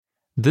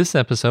This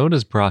episode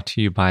is brought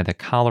to you by the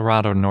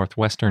Colorado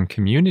Northwestern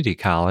Community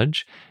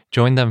College.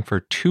 Join them for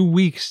 2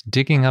 weeks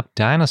digging up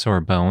dinosaur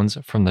bones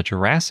from the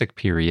Jurassic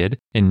period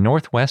in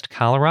Northwest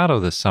Colorado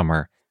this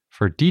summer.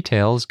 For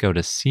details, go to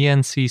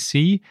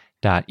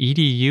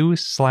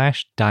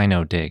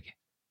cncc.edu/dinodig.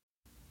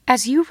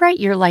 As you write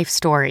your life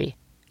story,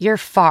 you're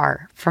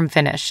far from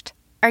finished.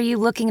 Are you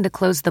looking to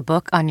close the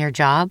book on your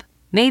job?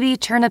 Maybe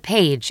turn a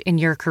page in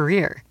your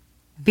career?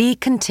 Be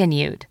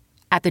continued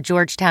at the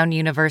Georgetown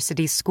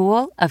University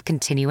School of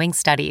Continuing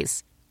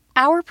Studies.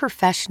 Our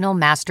professional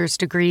master's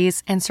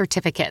degrees and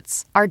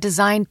certificates are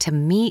designed to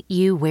meet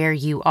you where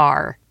you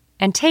are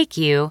and take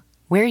you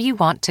where you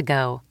want to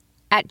go.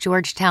 At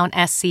Georgetown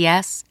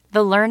SCS,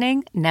 the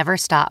learning never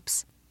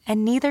stops,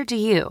 and neither do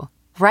you.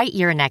 Write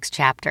your next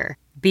chapter.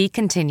 Be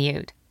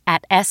continued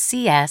at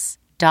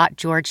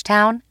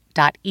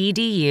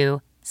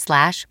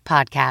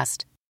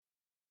scs.georgetown.edu/podcast.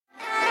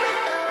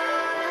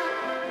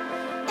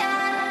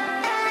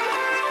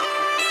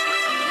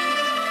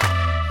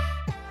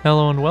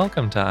 Hello and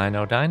welcome to I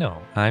Know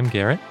Dino. I'm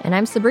Garrett. And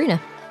I'm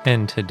Sabrina.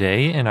 And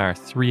today, in our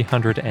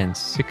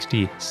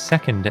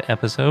 362nd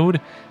episode,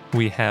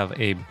 we have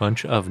a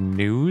bunch of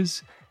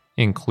news,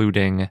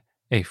 including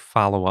a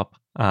follow-up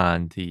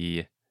on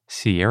the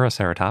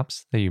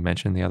Sierraceratops that you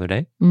mentioned the other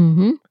day.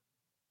 Mm-hmm.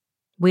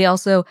 We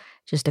also,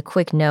 just a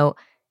quick note,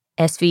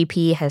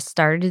 SVP has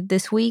started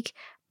this week,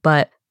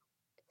 but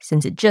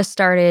since it just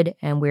started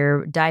and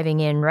we're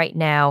diving in right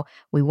now,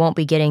 we won't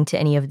be getting to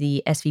any of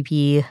the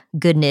SVP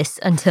goodness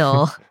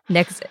until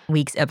next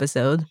week's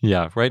episode.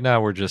 Yeah, right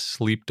now we're just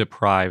sleep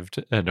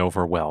deprived and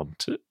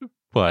overwhelmed,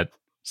 but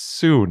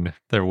soon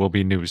there will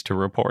be news to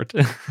report.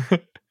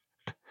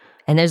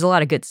 And there's a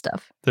lot of good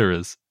stuff. There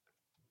is.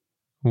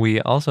 We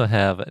also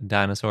have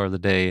Dinosaur of the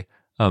Day,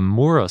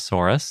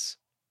 Amurasaurus,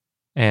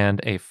 and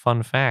a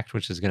fun fact,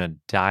 which is going to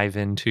dive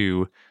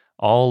into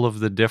all of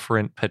the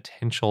different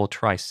potential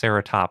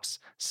Triceratops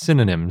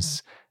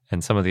synonyms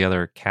and some of the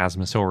other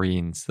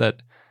chasmosaurines.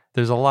 That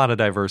there's a lot of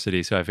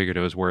diversity, so I figured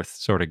it was worth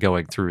sort of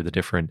going through the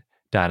different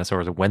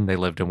dinosaurs, when they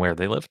lived and where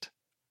they lived.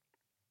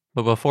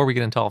 But before we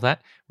get into all of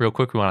that, real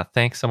quick, we want to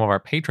thank some of our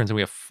patrons, and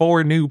we have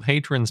 4 new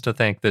patrons to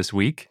thank this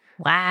week.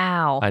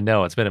 Wow. I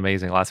know, it's been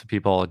amazing. Lots of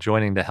people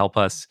joining to help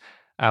us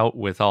out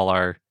with all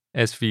our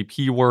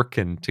SVP work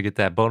and to get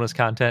that bonus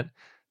content.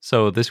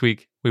 So this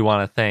week, we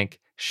want to thank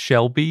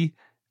Shelby,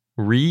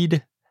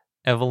 Reed,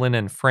 Evelyn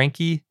and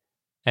Frankie,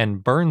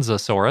 and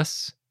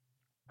Burnsasaurus,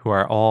 who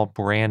are all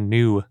brand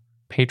new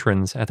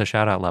patrons at the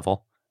shoutout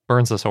level.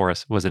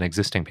 Burnsasaurus was an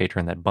existing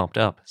patron that bumped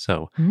up,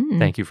 so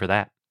thank you for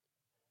that.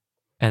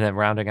 And then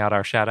rounding out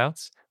our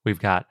shoutouts, we've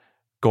got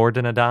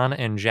Gordonodon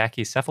and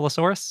Jackie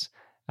Cephalosaurus,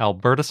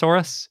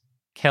 Albertosaurus,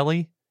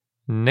 Kelly,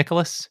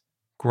 Nicholas,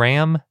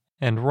 Graham,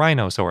 and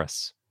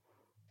Rhinosaurus.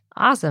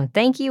 Awesome.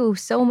 Thank you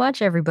so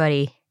much,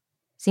 everybody.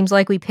 Seems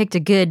like we picked a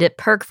good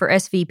perk for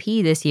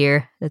SVP this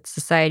year. That's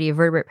Society of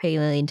Vertebrate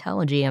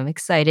Paleontology. I'm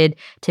excited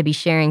to be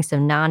sharing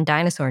some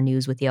non-dinosaur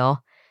news with y'all.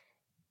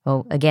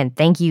 Well, again,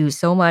 thank you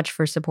so much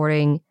for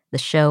supporting the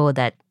show.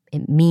 That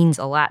it means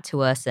a lot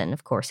to us. And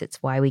of course,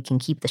 it's why we can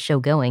keep the show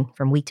going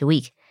from week to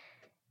week.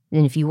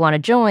 And if you want to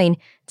join,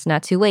 it's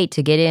not too late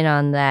to get in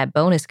on that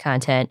bonus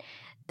content.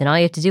 Then all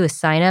you have to do is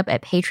sign up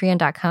at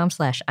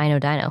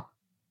patreon.com/iknowdino.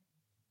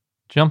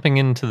 Jumping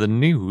into the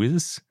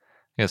news, I'm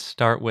going to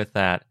start with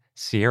that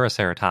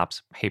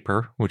Sierraceratops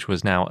paper, which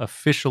was now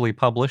officially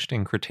published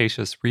in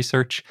Cretaceous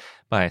Research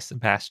by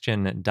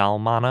Sebastian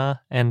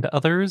Dalmana and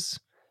others.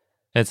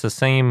 It's the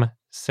same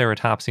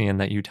ceratopsian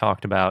that you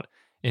talked about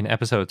in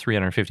episode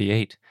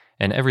 358,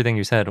 and everything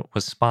you said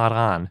was spot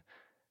on,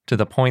 to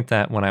the point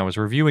that when I was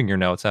reviewing your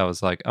notes, I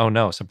was like, oh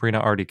no, Sabrina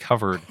already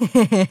covered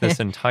this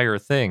entire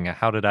thing.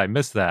 How did I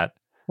miss that?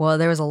 Well,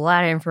 there was a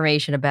lot of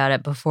information about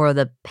it before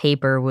the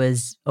paper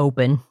was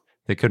open.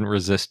 They couldn't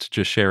resist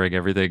just sharing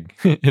everything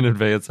in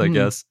advance, I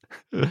guess.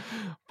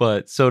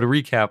 But so to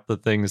recap the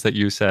things that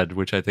you said,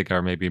 which I think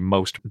are maybe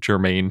most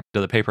germane to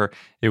the paper,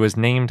 it was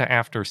named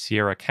after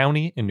Sierra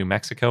County in New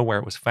Mexico, where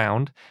it was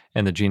found,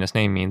 and the genus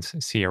name means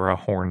Sierra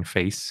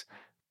hornface.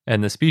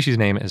 And the species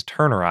name is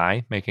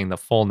turneri, making the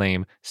full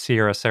name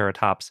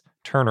Sierraceratops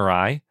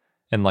turneri.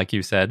 And like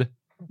you said,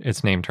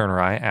 it's named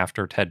turneri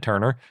after Ted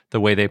Turner. The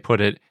way they put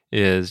it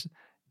is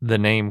the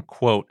name,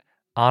 quote,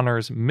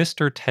 honors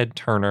Mr. Ted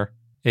Turner,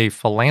 a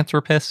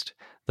philanthropist,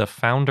 the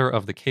founder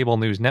of the cable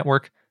news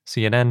network,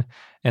 CNN,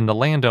 and the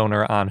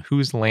landowner on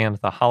whose land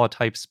the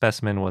holotype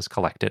specimen was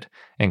collected,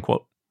 end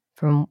quote.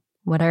 From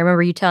what I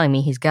remember you telling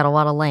me, he's got a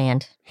lot of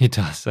land. He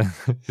does.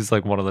 He's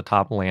like one of the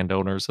top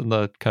landowners in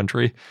the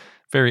country.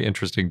 Very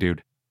interesting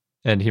dude.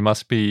 And he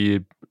must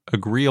be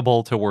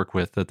agreeable to work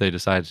with that they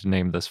decided to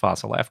name this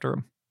fossil after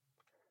him.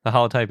 The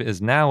holotype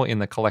is now in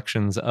the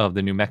collections of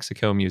the New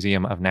Mexico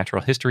Museum of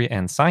Natural History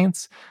and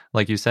Science.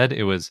 Like you said,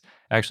 it was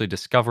actually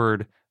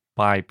discovered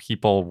by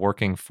people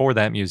working for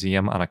that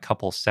museum on a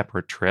couple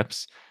separate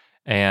trips.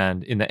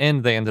 And in the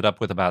end, they ended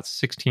up with about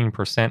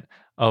 16%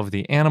 of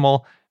the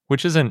animal,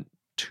 which isn't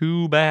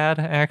too bad,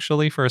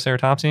 actually, for a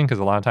ceratopsian, because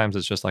a lot of times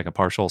it's just like a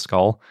partial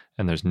skull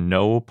and there's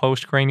no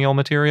postcranial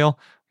material.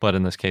 But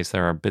in this case,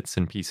 there are bits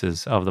and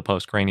pieces of the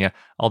postcrania,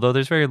 although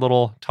there's very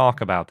little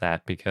talk about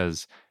that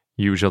because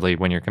usually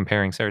when you're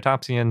comparing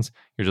ceratopsians,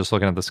 you're just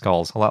looking at the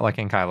skulls, a lot like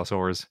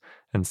ankylosaurs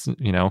and,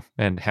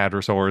 and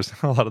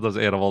hadrosaurs. A lot of those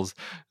animals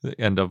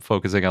end up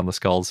focusing on the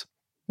skulls.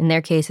 In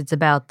their case, it's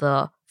about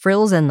the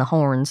frills and the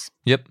horns.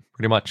 Yep,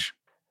 pretty much.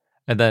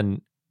 And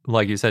then,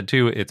 like you said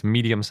too, it's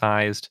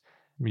medium-sized.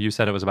 You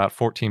said it was about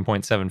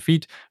 14.7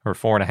 feet or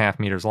 4.5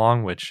 meters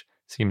long, which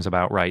seems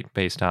about right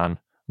based on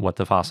what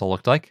the fossil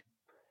looked like.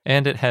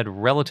 And it had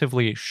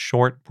relatively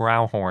short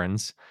brow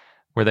horns,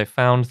 where they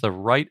found the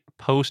right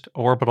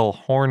post-orbital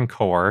horn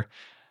core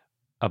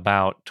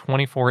about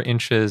 24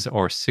 inches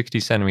or 60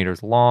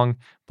 centimeters long,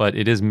 but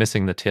it is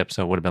missing the tip,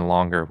 so it would have been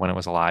longer when it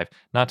was alive.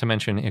 Not to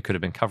mention, it could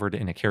have been covered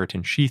in a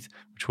keratin sheath,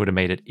 which would have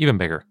made it even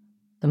bigger.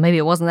 So maybe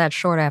it wasn't that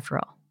short after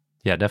all.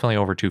 Yeah, definitely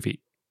over 2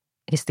 feet.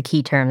 I guess the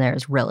key term there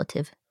is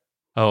relative.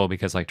 Oh,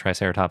 because like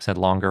Triceratops had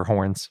longer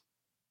horns.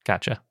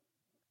 Gotcha.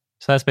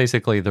 So that's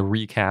basically the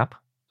recap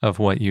of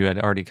what you had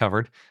already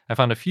covered. I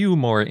found a few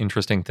more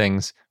interesting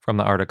things from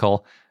the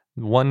article.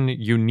 One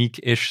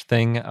unique-ish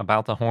thing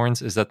about the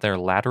horns is that they're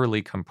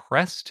laterally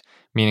compressed,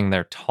 meaning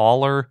they're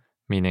taller,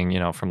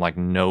 meaning, from like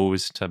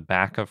nose to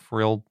back of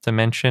frill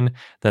dimension,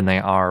 than they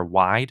are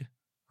wide,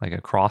 like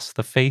across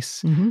the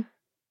face. Mm-hmm.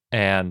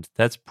 And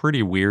that's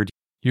pretty weird.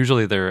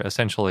 Usually they're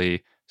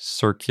essentially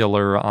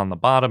circular on the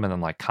bottom and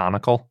then like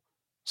conical,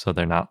 so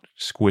they're not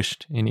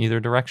squished in either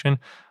direction.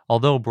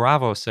 Although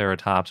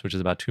Bravoceratops, which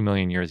is about 2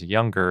 million years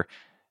younger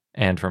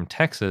and from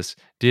Texas,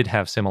 did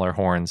have similar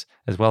horns,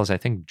 as well as I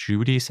think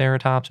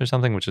Judyceratops or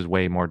something, which is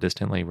way more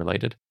distantly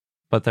related.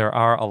 But there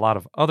are a lot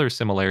of other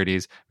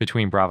similarities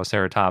between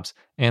Bravoceratops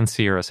and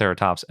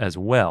Sierraceratops as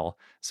well.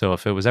 So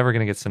if it was ever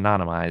going to get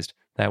synonymized,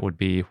 that would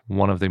be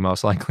one of the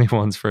most likely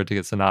ones for it to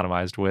get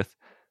synonymized with.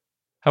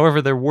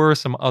 However, there were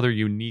some other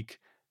unique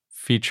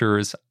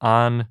features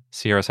on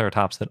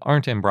Sierraceratops that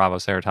aren't in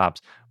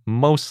Bravoceratops,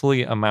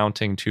 mostly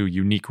amounting to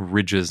unique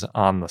ridges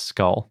on the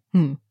skull.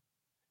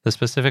 The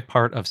specific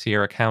part of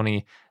Sierra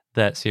County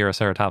that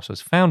Sierraceratops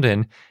was found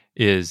in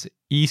is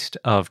east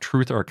of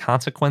Truth or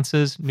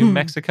Consequences, New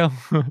Mexico,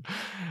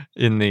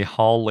 in the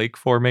Hall Lake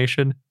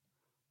Formation.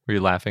 Were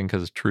you laughing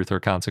because Truth or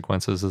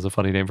Consequences is a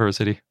funny name for a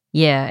city?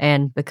 Yeah,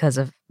 and because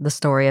of the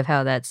story of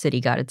how that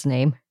city got its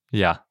name.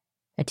 Yeah.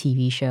 A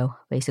TV show,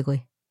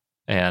 basically.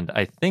 And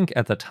I think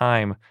at the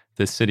time,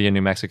 this city in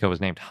New Mexico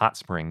was named Hot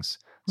Springs.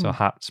 So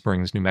Hot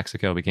Springs, New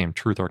Mexico became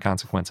Truth or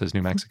Consequences,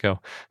 New Mexico.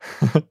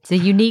 It's a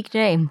unique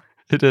name.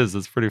 It is.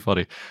 It's pretty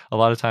funny. A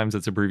lot of times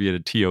it's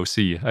abbreviated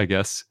TOC, I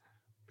guess,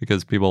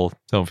 because people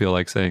don't feel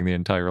like saying the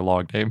entire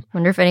log name.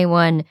 Wonder if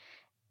anyone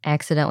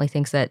accidentally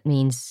thinks that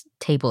means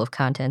table of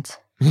contents.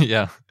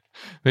 Yeah.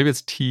 Maybe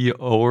it's T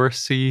or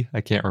C.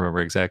 I can't remember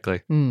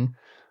exactly.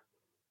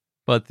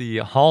 But the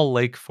Hall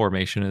Lake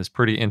Formation is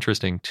pretty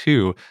interesting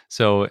too.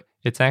 So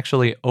it's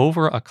actually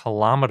over a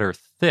kilometer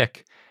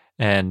thick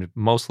and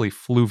mostly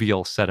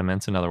fluvial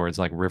sediments, in other words,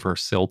 like river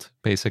silt,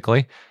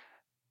 basically.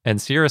 And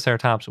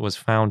Sierraceratops was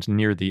found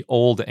near the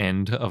old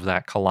end of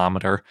that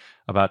kilometer,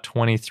 about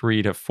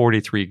 23 to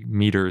 43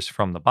 meters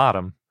from the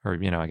bottom, or,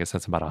 I guess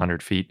that's about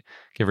 100 feet,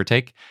 give or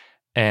take.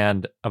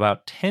 And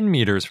about 10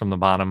 meters from the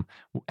bottom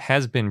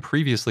has been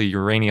previously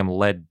uranium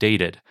lead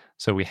dated.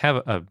 So we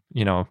have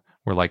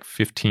we're like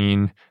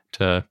 15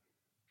 to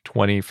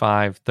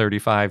 25,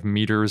 35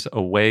 meters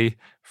away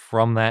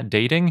from that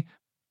dating.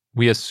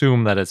 We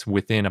assume that it's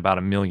within about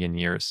 1 million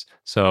years.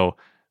 So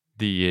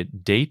the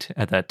date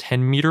at that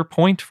 10-meter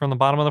point from the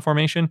bottom of the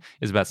formation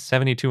is about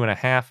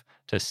 72.5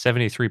 to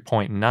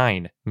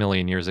 73.9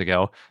 million years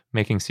ago,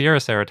 making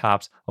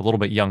Sierraceratops a little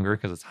bit younger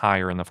because it's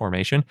higher in the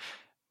formation.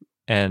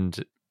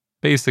 And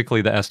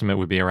basically the estimate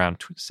would be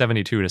around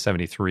 72 to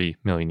 73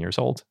 million years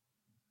old.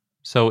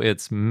 So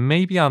it's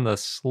maybe on the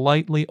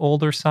slightly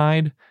older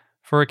side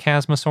for a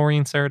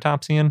Chasmosaurian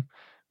ceratopsian,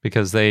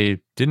 because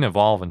they didn't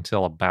evolve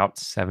until about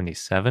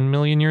 77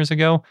 million years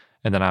ago.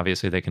 And then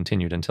obviously they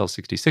continued until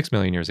 66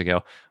 million years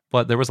ago.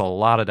 But there was a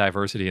lot of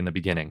diversity in the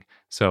beginning.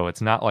 So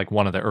it's not like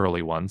one of the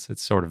early ones.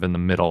 It's sort of in the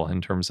middle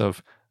in terms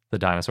of the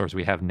dinosaurs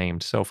we have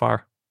named so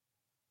far.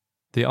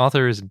 The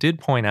authors did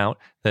point out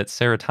that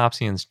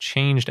ceratopsians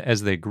changed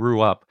as they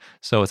grew up.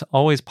 So it's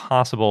always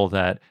possible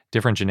that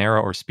different genera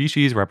or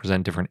species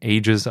represent different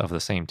ages of the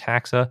same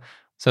taxa.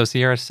 So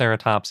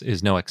Sierraceratops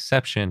is no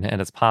exception,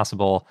 and it's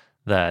possible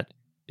that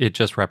it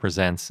just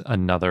represents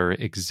another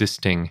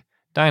existing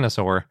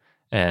dinosaur,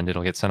 and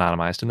it'll get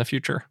synonymized in the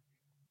future.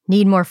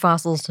 Need more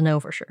fossils to know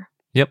for sure.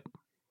 Yep.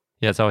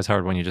 Yeah, it's always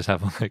hard when you just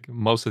have,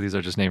 most of these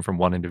are just named from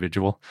one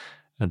individual,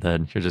 and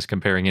then you're just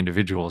comparing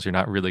individuals. You're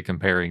not really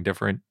comparing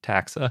different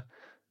taxa.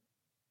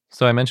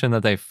 So I mentioned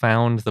that they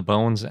found the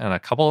bones and a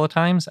couple of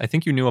times. I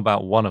think you knew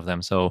about one of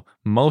them. So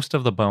most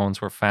of the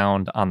bones were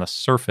found on the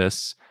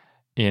surface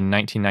in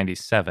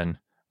 1997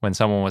 when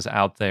someone was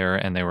out there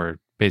and they were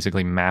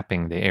basically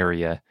mapping the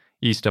area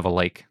east of a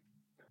lake.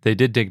 They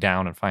did dig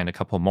down and find a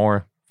couple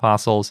more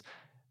fossils.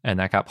 and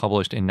that got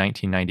published in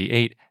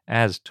 1998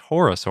 as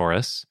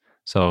Torosaurus.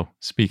 So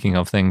speaking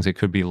of things it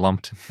could be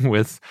lumped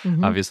with,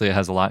 obviously it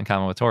has a lot in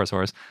common with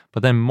Torosaurus.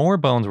 But then more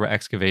bones were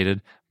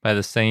excavated by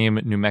the same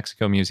New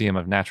Mexico Museum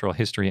of Natural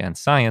History and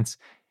Science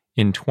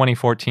in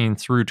 2014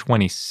 through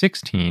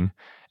 2016.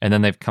 And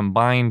then they've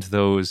combined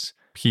those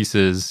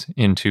pieces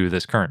into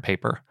this current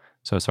paper.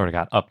 So it sort of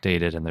got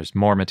updated and there's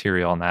more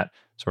material, and that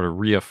sort of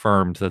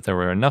reaffirmed that there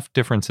were enough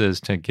differences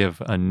to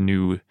give a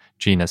new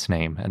genus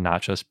name and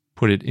not just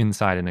put it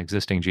inside an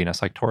existing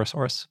genus like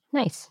Torosaurus.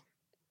 Nice.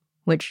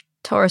 Which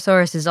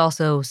Torosaurus is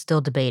also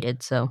still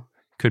debated, so.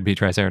 Could be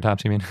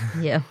Triceratops, you mean?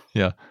 Yeah.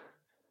 Yeah.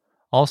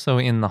 Also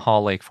in the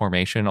Hall Lake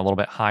Formation, a little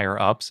bit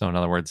higher up, so in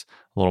other words,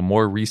 a little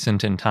more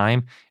recent in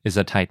time, is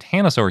a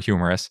Titanosaur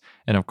humerus.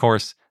 And of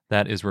course,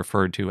 that is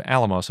referred to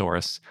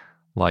Alamosaurus,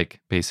 like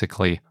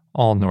basically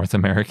all North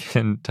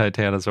American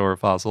titanosaur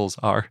fossils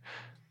are.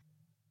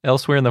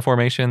 Elsewhere in the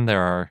formation,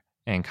 there are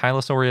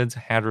ankylosaurids,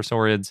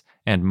 hadrosaurids,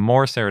 and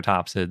more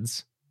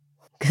ceratopsids.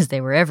 Because they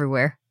were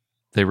everywhere.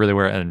 They really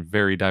were, and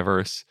very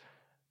diverse.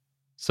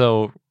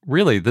 So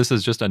really, this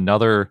is just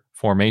another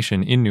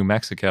formation in New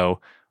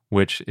Mexico,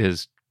 which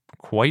is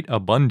quite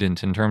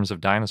abundant in terms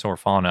of dinosaur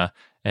fauna.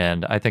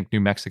 And I think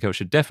New Mexico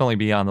should definitely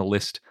be on the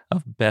list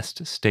of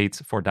best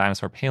states for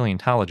dinosaur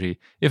paleontology,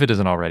 if it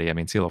isn't already. I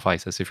mean,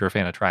 Coelophysis, if you're a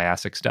fan of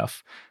Triassic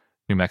stuff,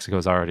 New Mexico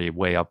is already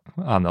way up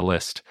on the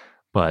list.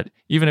 But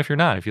even if you're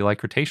not, if you like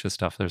Cretaceous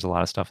stuff, there's a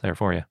lot of stuff there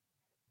for you.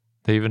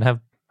 They even have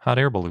hot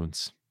air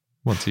balloons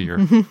once a year.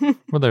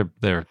 Well,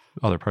 there are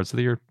other parts of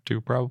the year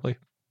too, probably.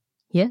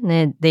 Yeah, and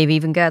then they've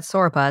even got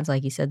sauropods,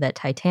 like you said, that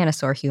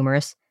Titanosaur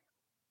humerus.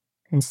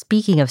 And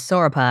speaking of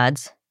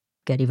sauropods,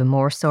 got even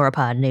more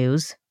sauropod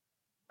news.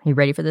 You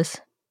ready for this?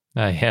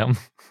 I am.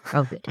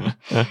 Oh,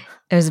 good.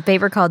 There's a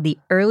paper called The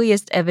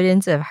Earliest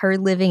Evidence of Herd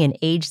Living and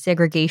Age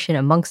Segregation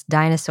Amongst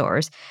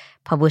Dinosaurs,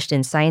 published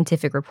in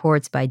Scientific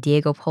Reports by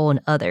Diego Pohl and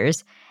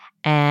others.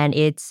 And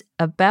it's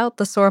about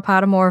the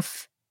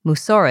sauropodomorph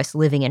Musaurus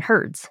living in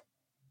herds.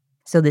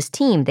 So this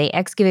team, they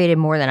excavated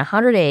more than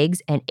 100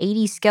 eggs and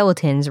 80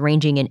 skeletons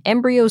ranging in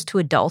embryos to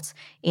adults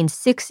in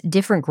 6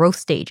 different growth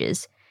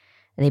stages.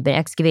 And they've been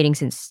excavating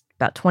since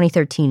about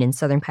 2013 in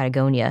southern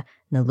Patagonia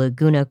in the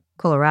Laguna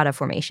Colorada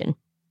Formation.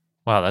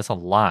 Wow, that's a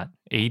lot.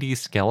 80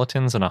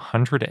 skeletons and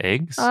 100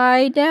 eggs?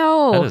 I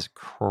know. That is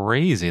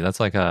crazy. That's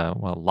like a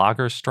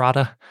lager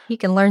strata. You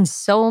can learn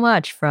so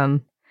much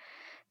from,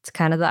 it's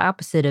kind of the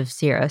opposite of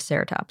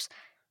Ceratops.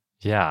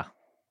 Yeah.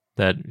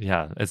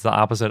 It's the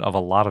opposite of a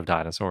lot of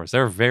dinosaurs.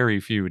 There are very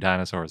few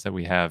dinosaurs that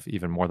we have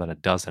even more than a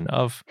dozen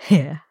of.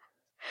 Yeah.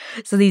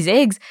 So these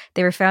eggs,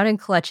 they were found in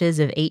clutches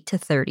of 8 to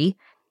 30.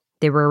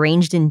 They were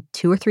arranged in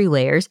 2 or 3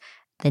 layers.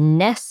 The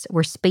nests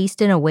were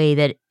spaced in a way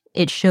that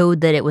it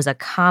showed that it was a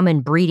common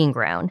breeding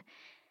ground.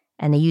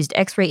 And they used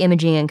X-ray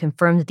imaging and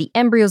confirmed that the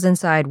embryos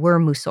inside were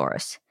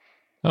Musaurus.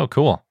 Oh,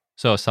 cool.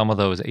 So some of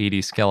those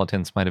 80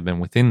 skeletons might have been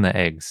within the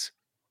eggs.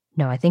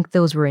 No, I think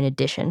those were in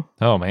addition.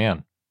 Oh,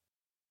 man.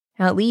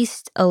 Now, at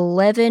least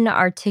 11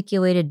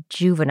 articulated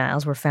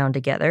juveniles were found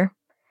together.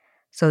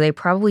 So they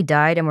probably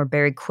died and were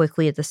buried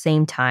quickly at the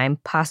same time,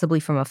 possibly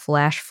from a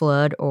flash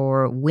flood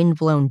or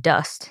wind-blown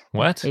dust.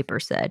 What? The paper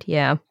said,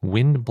 yeah.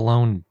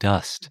 Wind-blown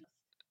dust.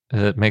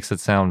 It makes it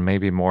sound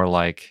maybe more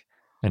like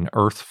an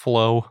earth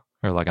flow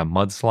or like a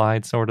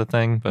mudslide sort of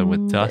thing, but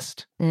with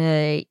dust.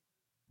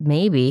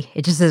 Maybe.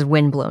 It just says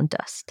wind-blown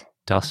dust.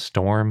 Dust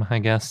storm, I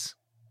guess.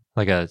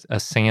 Like a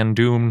sand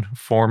dune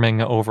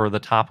forming over the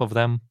top of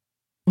them.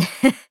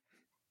 They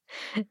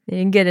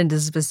didn't get into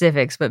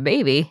specifics, but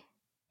maybe.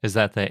 Is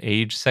that the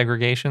age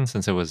segregation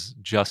since it was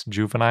just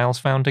juveniles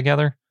found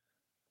together?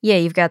 Yeah,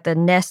 you've got the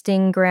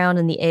nesting ground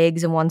and the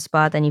eggs in one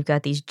spot, then you've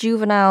got these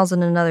juveniles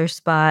in another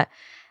spot,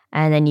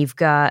 and then you've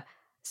got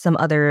some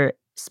other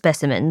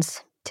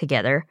specimens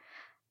together.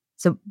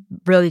 So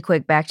really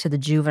quick, back to the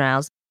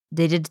juveniles.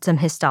 They did some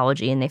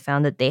histology and they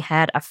found that they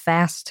had a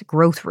fast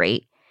growth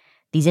rate.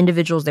 These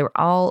individuals, they were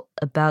all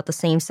about the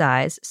same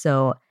size,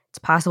 so it's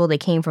possible they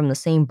came from the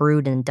same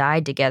brood and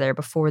died together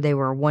before they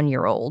were 1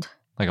 year old.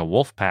 Like a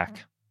wolf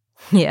pack.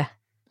 Yeah.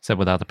 Except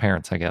without the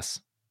parents, I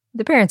guess.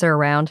 The parents are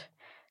around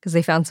because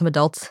they found some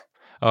adults.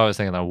 Oh, I was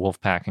thinking the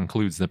wolf pack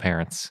includes the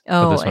parents.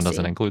 Oh, but this I one see.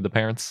 doesn't include the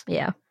parents.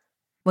 Yeah.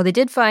 Well, they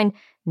did find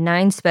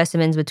 9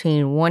 specimens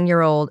between 1 year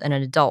old and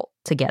an adult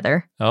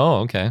together. Oh,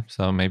 okay.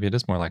 So maybe it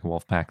is more like a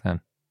wolf pack then.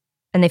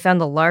 And they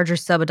found the larger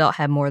subadult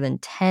had more than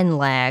 10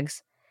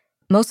 lags.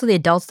 Most of the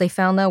adults they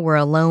found, though, were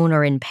alone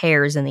or in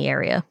pairs in the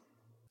area.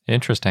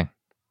 Interesting.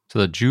 So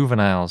the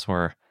juveniles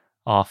were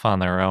off on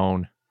their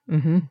own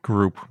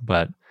group,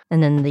 but...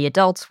 And then the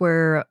adults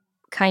were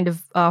kind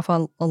of off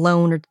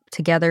alone or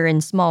together in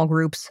small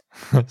groups.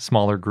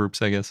 Smaller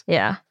groups, I guess.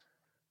 Yeah.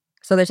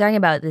 So they're talking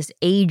about this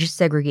age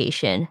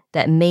segregation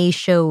that may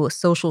show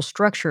social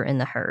structure in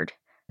the herd.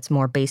 It's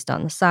more based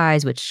on the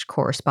size, which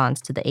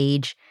corresponds to the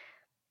age.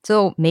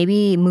 So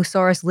maybe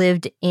Musaurus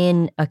lived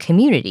in a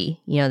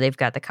community. You know, they've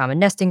got the common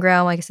nesting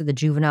ground, like I said, the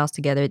juveniles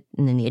together,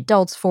 and then the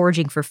adults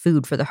foraging for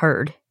food for the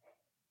herd,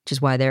 which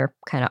is why they're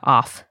kind of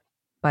off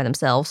by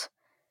themselves.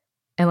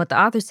 And what the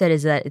author said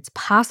is that it's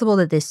possible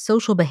that this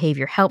social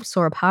behavior helped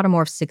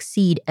sauropodomorphs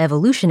succeed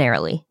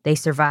evolutionarily. They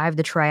survived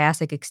the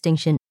Triassic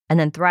extinction and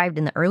then thrived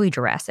in the early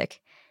Jurassic.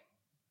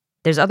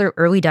 There's other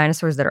early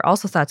dinosaurs that are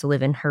also thought to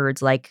live in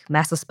herds like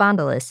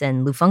Massospondylus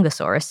and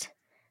Lufungosaurus.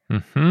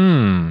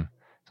 So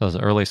those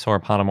early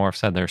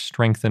sauropodomorphs had their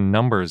strength in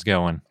numbers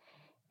going.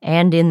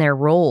 And in their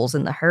roles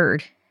in the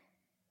herd.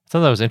 I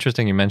thought that was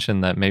interesting. You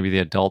mentioned that maybe the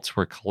adults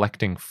were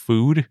collecting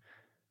food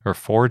or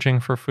foraging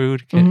for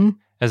food.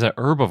 As an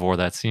herbivore,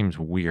 that seems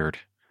weird.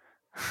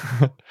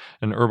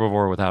 An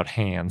herbivore without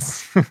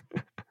hands.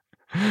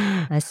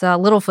 I saw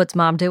Littlefoot's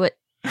mom do it.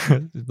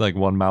 Like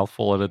one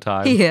mouthful at a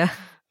time. Yeah.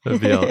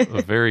 That'd be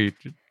a very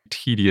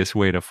tedious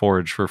way to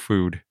forage for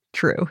food.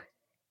 True.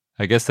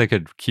 I guess they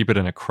could keep it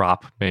in a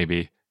crop,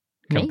 maybe.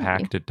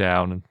 Compact it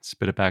down and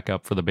spit it back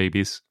up for the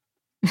babies.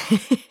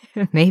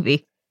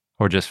 Maybe.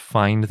 Or just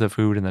find the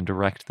food and then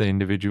direct the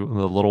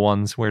little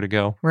ones where to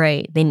go.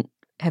 Right. They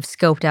have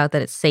scoped out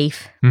that it's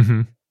safe.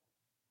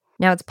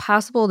 Now, it's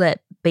possible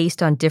that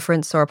based on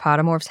different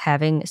sauropodomorphs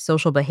having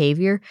social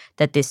behavior,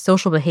 that this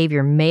social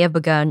behavior may have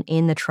begun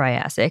in the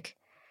Triassic.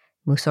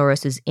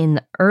 Musaurus is in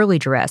the early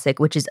Jurassic,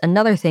 which is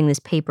another thing this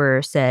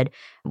paper said.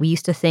 We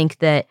used to think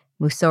that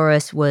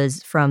Musaurus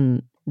was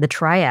from the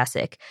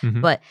Triassic,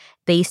 but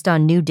based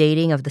on new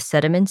dating of the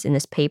sediments in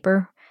this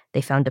paper,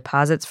 they found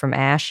deposits from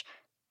ash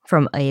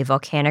from a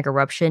volcanic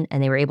eruption,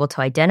 and they were able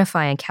to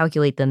identify and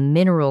calculate the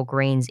mineral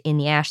grains in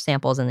the ash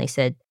samples, and they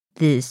said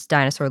this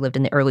dinosaur lived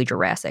in the early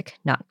Jurassic,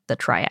 not the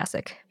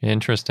Triassic.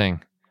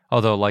 Interesting.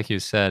 Although, like you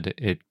said,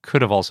 it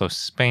could have also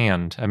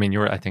spanned. I mean, you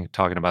were, I think,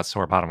 talking about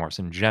sauropodomorphs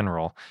in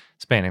general,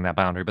 spanning that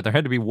boundary, but there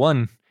had to be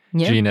one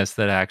genus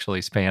that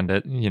actually spanned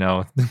it. You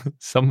know,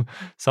 some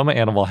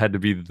animal had to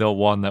be the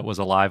one that was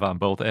alive on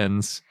both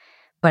ends.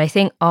 But I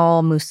think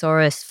all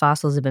Musaurus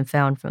fossils have been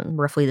found from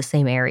roughly the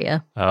same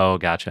area. Oh,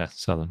 gotcha.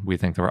 So we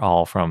think they were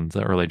all from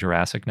the early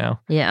Jurassic now.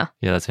 Yeah.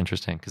 Yeah, that's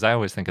interesting. Because I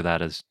always think of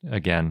that as,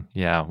 again,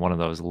 one of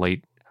those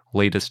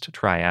latest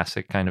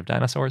Triassic kind of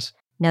dinosaurs.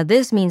 Now,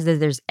 this means that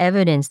there's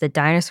evidence that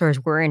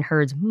dinosaurs were in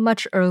herds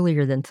much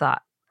earlier than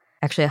thought.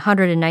 Actually,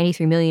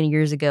 193 million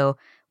years ago,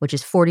 which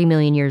is 40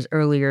 million years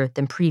earlier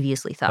than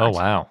previously thought. Oh,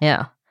 wow.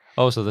 Yeah.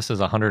 Oh, so this is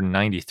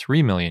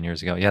 193 million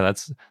years ago. Yeah,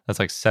 that's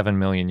like 7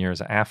 million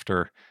years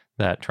after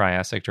that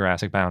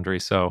Triassic-Jurassic boundary.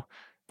 So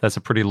that's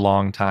a pretty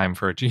long time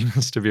for a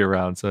genus to be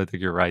around. So I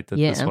think you're right that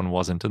this one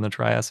wasn't in the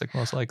Triassic,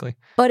 most likely.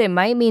 But it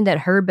might mean that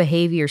herd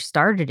behavior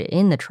started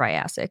in the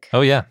Triassic.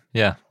 Oh, yeah.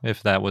 Yeah.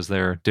 If that was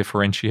their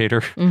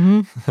differentiator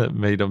that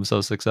made them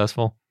so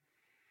successful.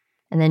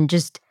 And then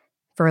just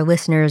for our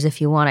listeners, if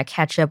you want to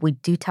catch up, we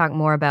do talk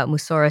more about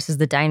Musaurus as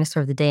the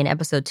dinosaur of the day in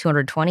episode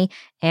 220.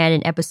 And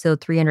in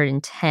episode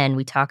 310,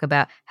 we talk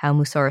about how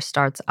Musaurus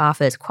starts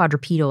off as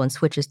quadrupedal and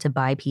switches to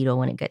bipedal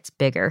when it gets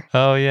bigger.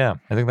 Oh, yeah.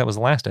 I think that was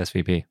the last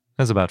SVP.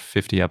 That was about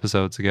 50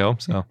 episodes ago,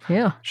 so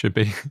should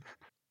be.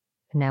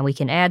 Now we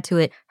can add to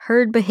it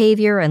herd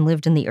behavior and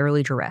lived in the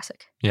early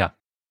Jurassic. Yeah.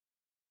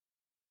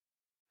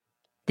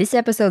 This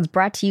episode's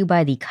brought to you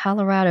by the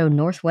Colorado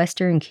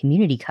Northwestern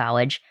Community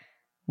College,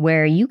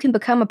 where you can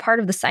become a part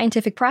of the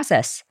scientific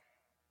process.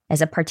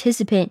 As a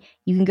participant,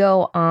 you can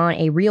go on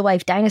a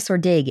real-life dinosaur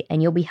dig,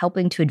 and you'll be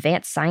helping to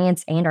advance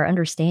science and our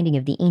understanding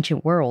of the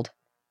ancient world.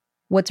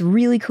 What's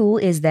really cool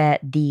is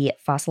that the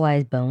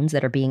fossilized bones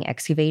that are being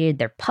excavated,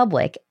 they're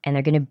public, and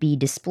they're going to be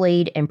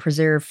displayed and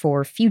preserved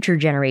for future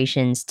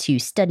generations to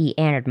study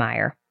and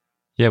admire.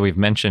 Yeah, we've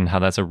mentioned how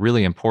that's a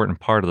really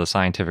important part of the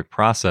scientific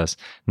process,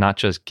 not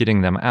just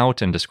getting them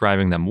out and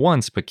describing them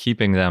once, but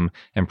keeping them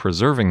and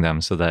preserving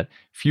them so that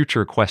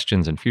future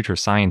questions and future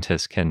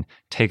scientists can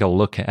take a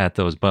look at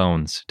those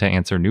bones to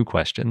answer new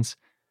questions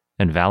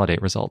and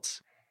validate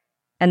results.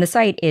 And the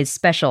site is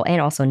special and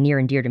also near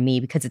and dear to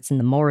me because it's in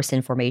the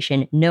Morrison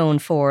Formation, known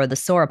for the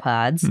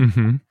sauropods,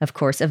 of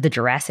course, of the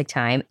Jurassic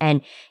time.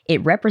 And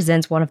it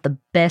represents one of the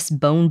best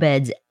bone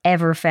beds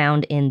ever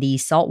found in the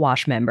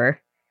saltwash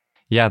member.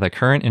 Yeah, the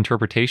current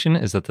interpretation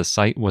is that the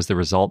site was the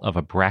result of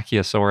a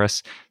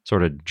Brachiosaurus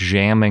sort of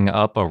jamming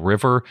up a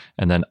river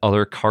and then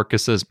other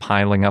carcasses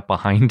piling up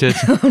behind it.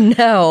 Oh,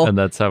 no. And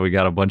that's how we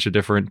got a bunch of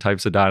different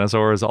types of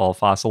dinosaurs all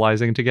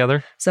fossilizing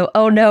together. So,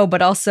 oh no,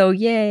 but also,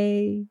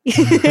 yay.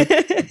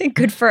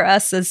 Good for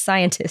us as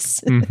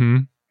scientists.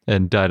 And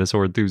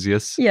dinosaur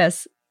enthusiasts.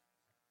 Yes.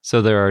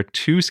 So there are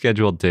 2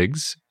 scheduled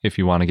digs if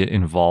you want to get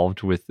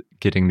involved with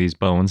getting these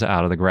bones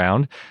out of the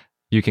ground.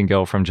 You can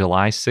go from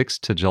July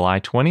 6th to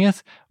July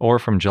 20th or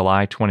from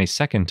July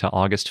 22nd to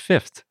August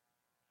 5th.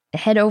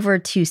 Head over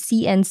to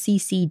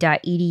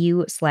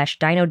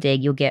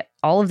cncc.edu/dinodig. You'll get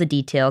all of the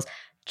details.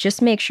 Just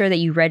make sure that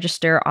you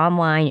register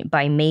online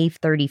by May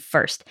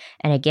 31st.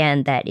 And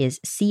again, that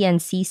is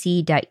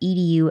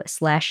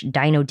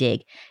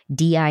cncc.edu/dinodig,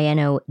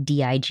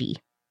 DINODIG.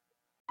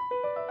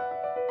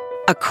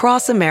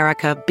 Across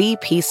America,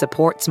 BP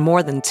supports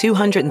more than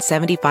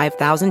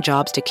 275,000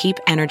 jobs to keep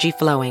energy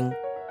flowing.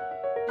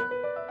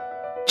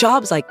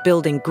 Jobs like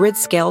building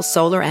grid-scale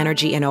solar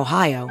energy in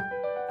Ohio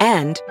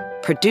and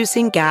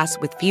producing gas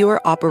with fewer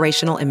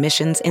operational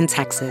emissions in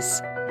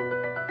Texas.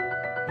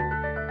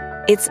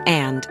 It's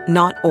and,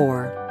 not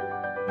or.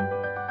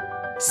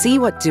 See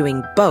what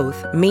doing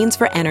both means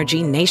for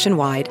energy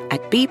nationwide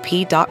at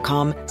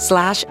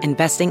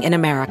bp.com/investing in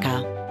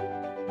America.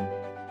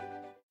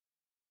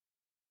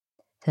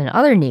 In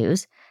other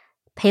news,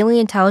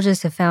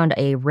 paleontologists have found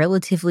a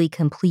relatively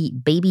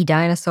complete baby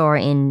dinosaur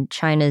in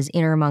China's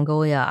Inner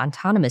Mongolia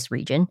Autonomous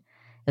Region.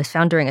 It was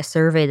found during a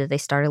survey that they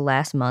started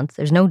last month.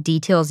 There's no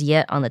details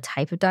yet on the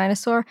type of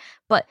dinosaur,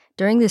 but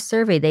during this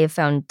survey, they have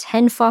found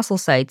 10 fossil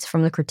sites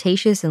from the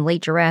Cretaceous and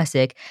late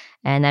Jurassic,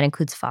 and that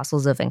includes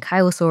fossils of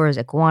ankylosaurs,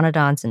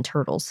 iguanodonts, and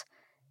turtles.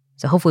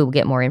 So hopefully we'll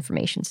get more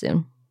information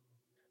soon.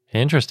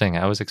 Interesting.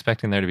 I was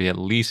expecting there to be at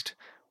least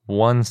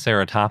one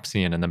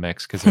ceratopsian in the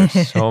mix because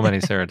there's so many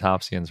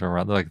ceratopsians from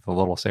around, like the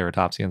little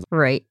ceratopsians.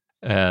 Right.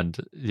 And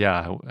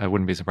yeah, I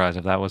wouldn't be surprised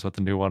if that was what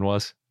the new one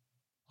was.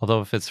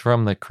 Although if it's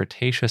from the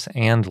Cretaceous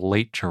and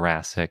late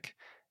Jurassic,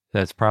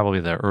 that's probably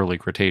the early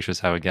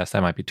Cretaceous, I would guess.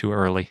 That might be too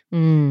early.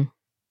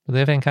 But they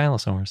have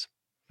ankylosaurs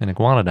and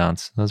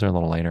iguanodonts. Those are a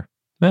little later.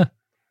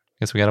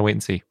 Guess we got to wait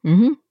and see.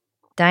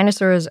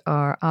 Dinosaurs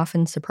are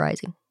often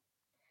surprising.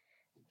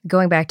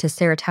 Going back to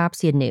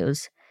ceratopsian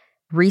news,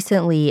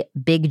 recently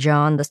Big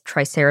John, the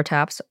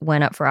Triceratops,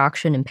 went up for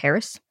auction in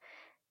Paris.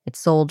 It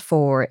sold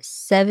for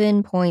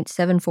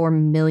 $7.74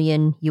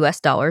 million US,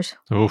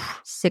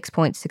 Oof.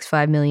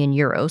 6.65 million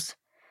euros.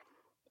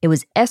 It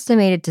was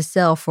estimated to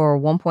sell for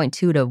 1.2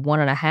 to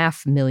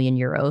 1.5 million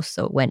euros,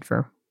 so it went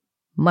for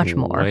much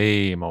more.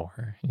 Way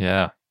more,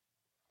 yeah.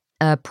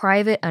 A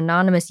private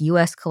anonymous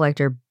US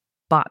collector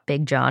bought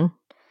Big John,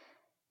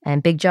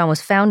 and Big John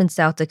was found in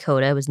South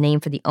Dakota. It was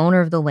named for the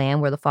owner of the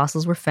land where the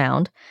fossils were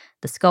found.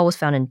 The skull was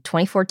found in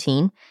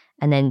 2014.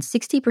 And then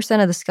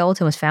 60% of the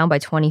skeleton was found by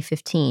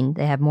 2015.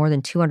 They have more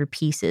than 200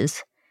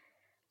 pieces.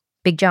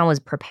 Big John was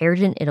prepared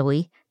in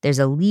Italy. There's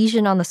a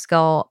lesion on the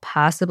skull,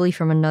 possibly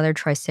from another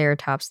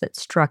Triceratops that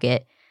struck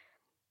it.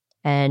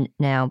 And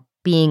now,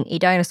 being a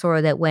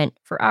dinosaur that went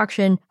for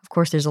auction, of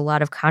course, there's a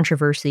lot of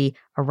controversy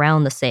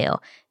around the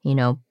sale.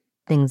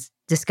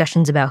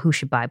 Discussions about who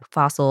should buy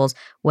fossils,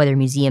 whether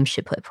museums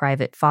should put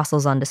private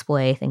fossils on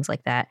display, things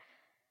like that.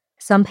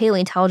 Some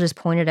paleontologists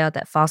pointed out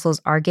that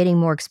fossils are getting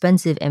more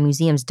expensive and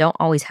museums don't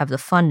always have the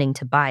funding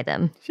to buy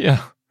them.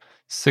 Yeah.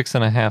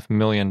 $6.5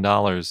 million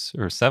or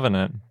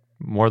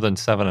more than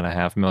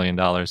 $7.5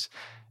 million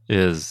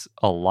is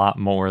a lot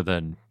more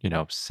than,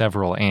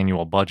 several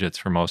annual budgets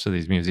for most of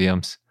these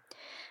museums.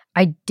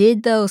 I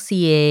did, though,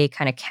 see a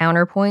kind of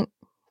counterpoint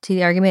to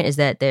the argument is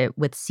that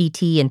with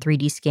CT and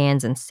 3D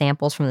scans and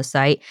samples from the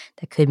site,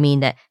 that could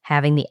mean that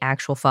having the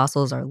actual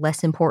fossils are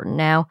less important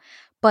now.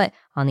 But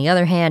on the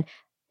other hand,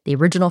 the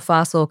original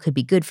fossil could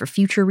be good for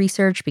future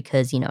research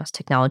because, as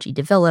technology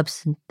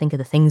develops, think of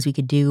the things we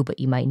could do, but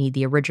you might need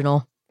the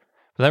original.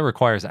 But that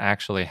requires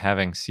actually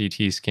having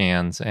CT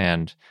scans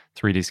and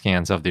 3D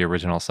scans of the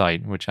original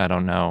site, which I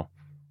don't know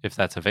if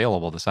that's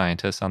available to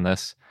scientists on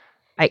this.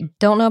 I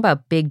don't know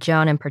about Big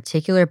John in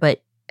particular,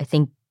 but I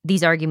think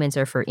these arguments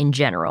are for in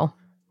general.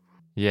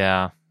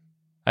 Yeah.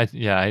 I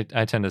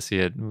tend to see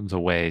it the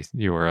way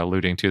you were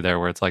alluding to there,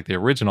 where it's like the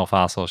original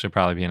fossil should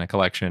probably be in a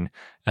collection,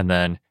 and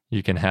then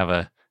you can have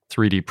a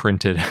 3D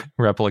printed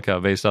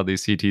replica based on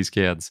these CT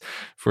scans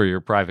for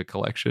your private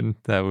collection.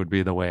 That would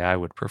be the way I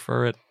would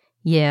prefer it.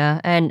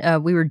 Yeah,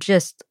 and we were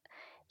just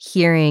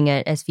hearing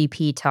at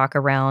SVP talk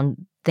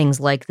around things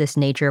like this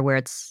nature where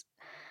it's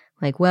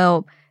like,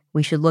 well,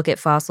 we should look at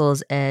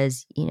fossils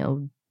as,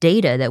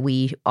 data that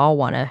we all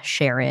want to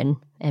share in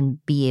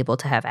and be able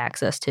to have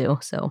access to.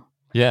 So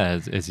yeah,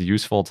 it's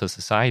useful to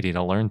society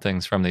to learn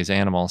things from these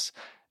animals.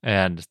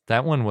 And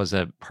that one was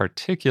a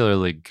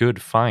particularly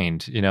good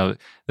find.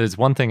 There's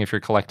one thing if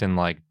you're collecting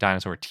like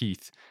dinosaur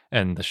teeth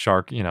and the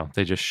shark,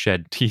 they just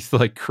shed teeth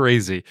like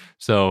crazy.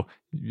 So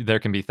there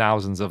can be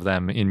thousands of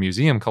them in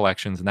museum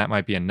collections, and that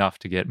might be enough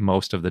to get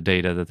most of the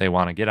data that they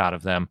want to get out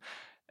of them.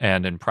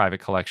 And in private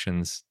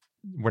collections,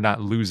 we're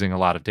not losing a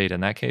lot of data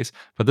in that case.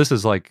 But this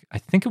is I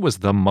think it was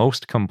the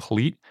most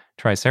complete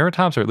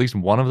Triceratops, or at least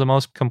one of the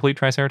most complete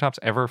Triceratops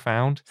ever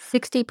found.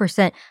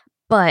 60%.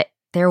 But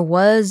there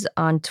was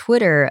on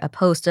Twitter a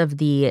post of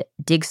the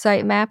dig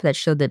site map that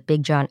showed that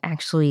Big John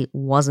actually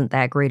wasn't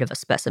that great of a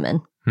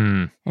specimen.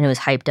 And it was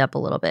hyped up a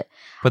little bit.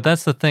 But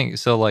that's the thing.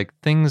 So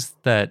things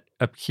that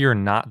appear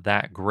not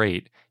that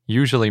great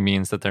usually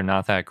means that they're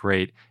not that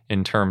great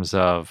in terms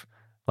of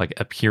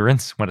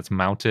appearance when it's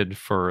mounted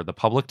for the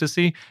public to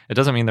see. It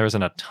doesn't mean there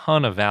isn't a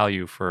ton of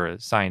value for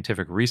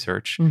scientific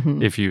research.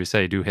 If you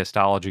say do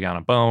histology on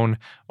a bone,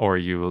 or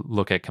you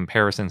look at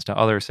comparisons to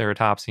other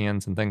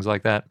ceratopsians and things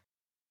like that.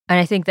 And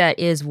I think that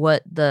is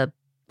what the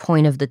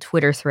point of the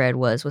Twitter thread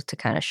was to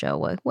kind of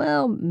show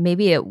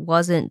maybe it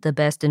wasn't the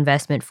best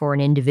investment for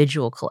an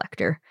individual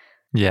collector.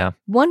 Yeah.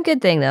 One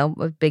good thing though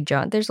with Big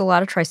John, there's a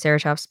lot of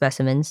Triceratops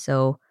specimens,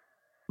 so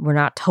we're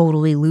not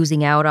totally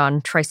losing out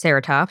on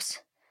Triceratops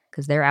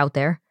because they're out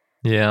there.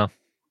 Yeah.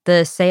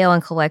 The sale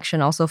and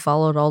collection also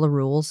followed all the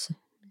rules.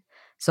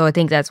 So I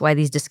think that's why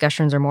these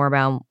discussions are more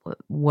about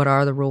what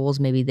are the rules.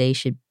 Maybe they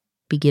should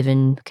be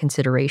given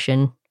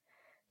consideration,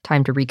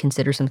 time to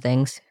reconsider some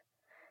things.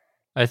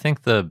 I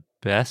think the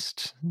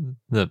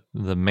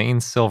main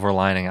silver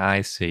lining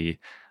I see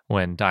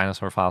when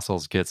dinosaur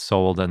fossils get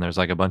sold and there's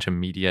like a bunch of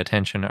media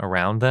attention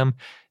around them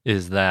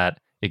is that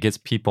it gets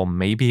people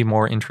maybe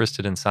more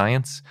interested in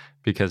science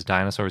because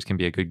dinosaurs can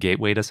be a good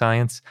gateway to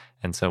science.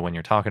 And so when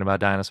you're talking about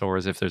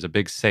dinosaurs, if there's a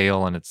big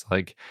sale and it's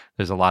like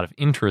there's a lot of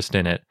interest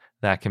in it,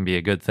 that can be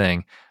a good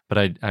thing.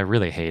 But I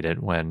really hate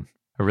it when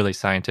a really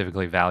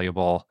scientifically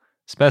valuable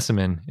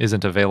specimen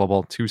isn't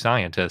available to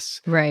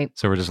scientists. Right.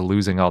 So we're just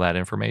losing all that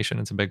information.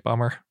 It's a big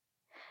bummer.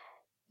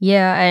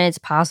 Yeah, and it's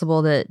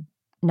possible that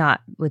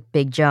not with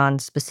Big John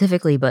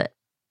specifically, but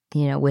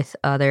with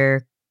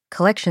other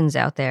collections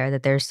out there,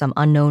 that there's some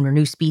unknown or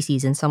new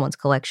species in someone's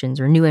collections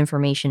or new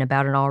information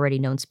about an already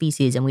known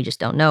species, and we just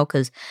don't know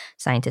because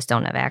scientists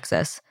don't have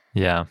access.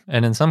 Yeah,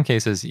 and in some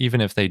cases,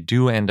 even if they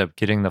do end up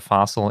getting the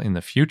fossil in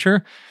the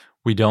future,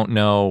 we don't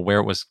know where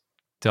it was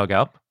dug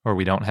up, or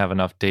we don't have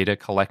enough data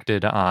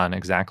collected on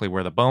exactly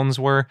where the bones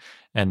were,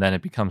 and then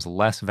it becomes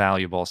less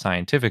valuable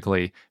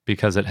scientifically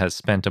because it has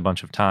spent a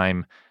bunch of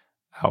time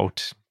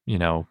out,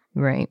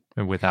 Right.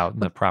 without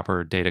the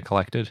proper data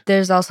collected.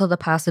 There's also the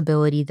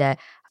possibility that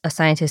a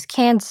scientist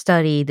can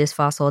study this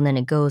fossil and then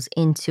it goes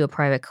into a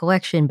private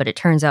collection, but it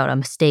turns out a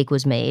mistake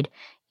was made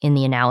in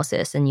the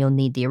analysis and you'll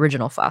need the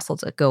original fossil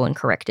to go and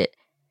correct it.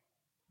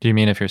 Do you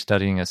mean if you're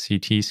studying a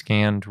CT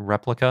scanned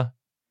replica?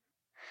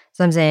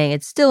 So I'm saying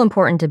it's still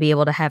important to be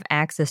able to have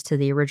access to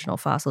the original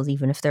fossils,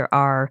 even if there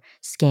are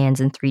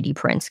scans and 3D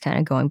prints, kind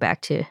of going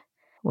back to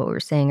what we were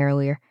saying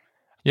earlier.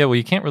 Yeah, well,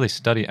 you can't really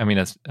study. I mean,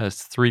 a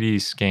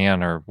 3D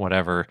scan or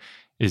whatever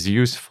is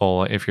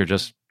useful if you're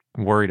just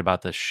worried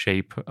about the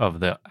shape of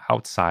the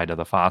outside of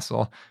the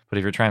fossil. But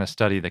if you're trying to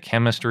study the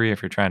chemistry,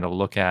 if you're trying to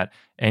look at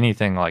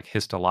anything like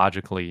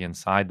histologically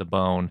inside the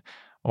bone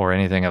or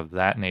anything of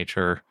that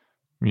nature,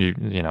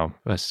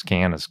 a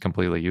scan is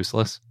completely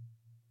useless.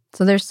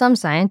 So there's some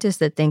scientists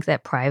that think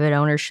that private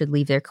owners should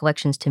leave their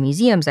collections to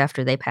museums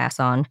after they pass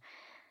on.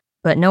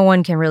 But no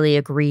one can really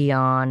agree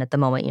on at the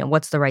moment,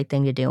 what's the right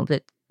thing to do.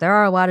 But there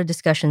are a lot of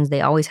discussions.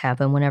 They always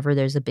happen whenever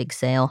there's a big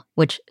sale,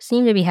 which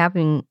seem to be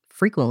happening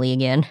frequently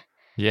again.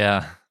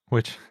 Yeah,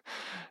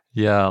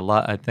 a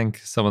lot. I think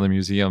some of the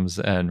museums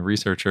and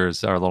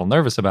researchers are a little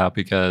nervous about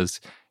because,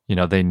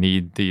 they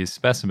need these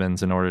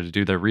specimens in order to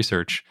do their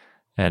research.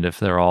 And if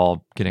they're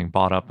all getting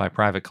bought up by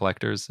private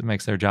collectors, it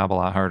makes their job a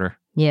lot harder.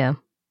 Yeah.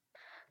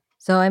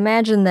 So I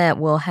imagine that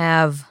we'll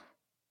have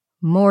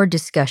more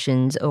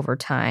discussions over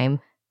time.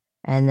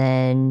 And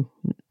then,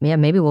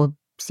 maybe we'll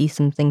see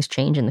some things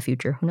change in the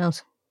future. Who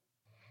knows?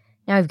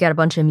 Now we've got a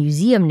bunch of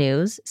museum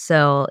news.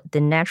 So the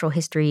Natural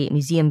History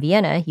Museum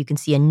Vienna, you can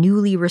see a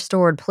newly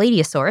restored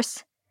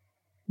Plateosaurus.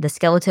 The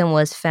skeleton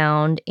was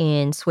found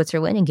in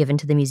Switzerland and given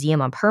to the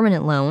museum on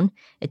permanent loan.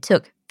 It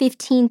took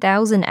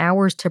 15,000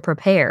 hours to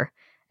prepare,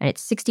 and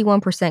it's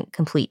 61%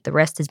 complete. The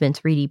rest has been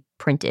 3D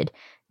printed.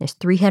 There's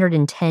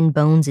 310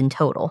 bones in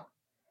total.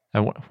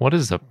 And what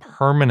does a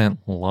permanent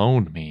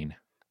loan mean?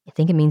 I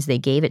think it means they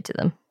gave it to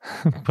them.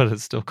 But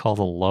it's still called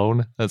a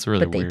loan? That's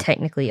really weird. But they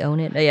technically own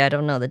it. Yeah, I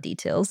don't know the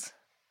details.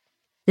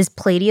 This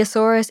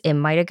Plateosaurus, it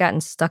might have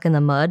gotten stuck in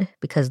the mud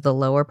because the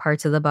lower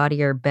parts of the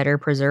body are better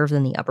preserved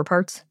than the upper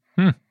parts.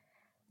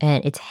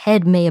 And its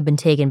head may have been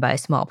taken by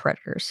small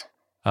predators.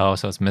 Oh,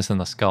 so it's missing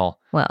the skull.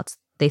 Well,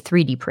 they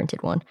 3D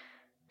printed one.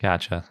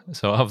 Gotcha.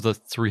 So of the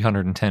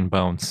 310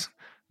 bones,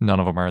 none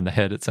of them are in the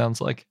head, it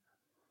sounds like.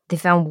 They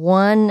found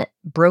one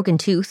broken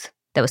tooth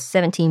that was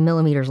 17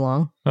 millimeters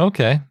long.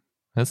 Okay,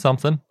 that's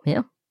something.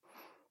 Yeah.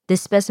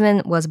 This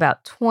specimen was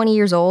about 20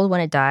 years old when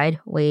it died,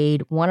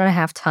 weighed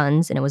 1.5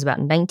 tons, and it was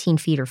about 19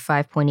 feet or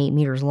 5.8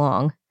 meters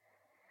long.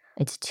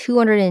 It's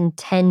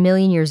 210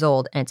 million years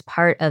old, and it's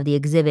part of the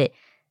exhibit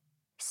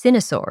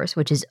Cinosaurs,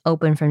 which is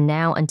open from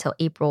now until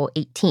April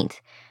 18th.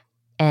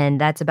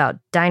 And that's about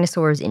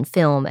dinosaurs in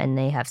film, and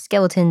they have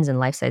skeletons and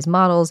life-size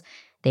models.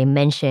 They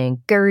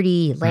mention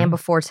Gertie, Land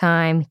Before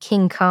Time,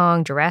 King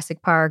Kong,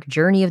 Jurassic Park,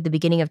 Journey of the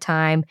Beginning of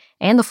Time,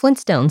 and the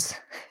Flintstones.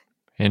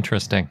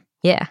 Interesting.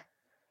 Yeah.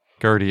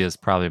 Gertie is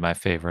probably my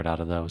favorite out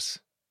of those.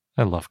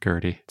 I love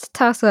Gertie. It's a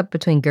toss-up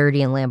between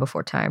Gertie and Land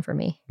Before Time for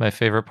me. My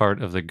favorite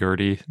part of the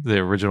Gertie, the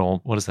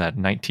original, what is that,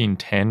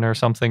 1910 or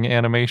something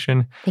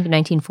animation? I think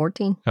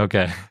 1914.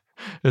 Okay.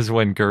 Is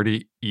when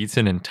Gertie eats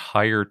an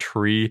entire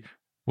tree.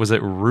 Was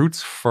it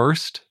roots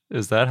first?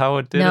 Is that how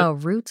it did it? No,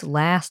 roots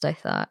last, I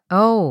thought.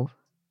 Oh,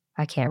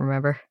 I can't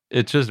remember.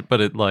 But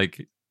it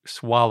like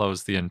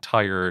swallows the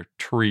entire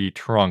tree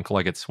trunk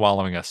like it's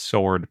swallowing a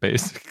sword,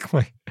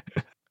 basically.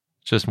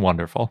 Just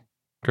wonderful.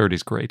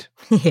 Gertie's great.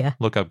 Yeah.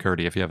 Look up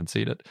Gertie if you haven't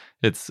seen it.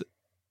 It's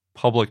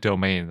public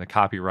domain. The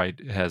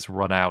copyright has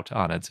run out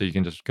on it, so you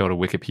can just go to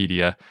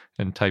Wikipedia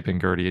and type in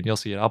Gertie and you'll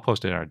see it. I'll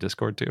post it in our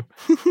Discord too.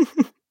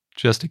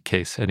 Just in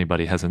case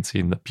anybody hasn't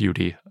seen the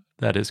beauty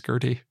that is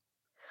Gertie.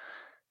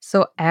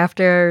 So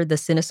after the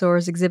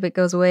Cinosaurs exhibit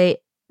goes away,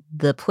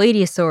 the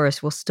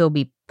Plateosaurus will still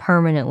be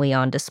permanently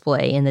on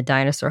display in the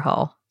Dinosaur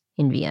Hall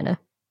in Vienna.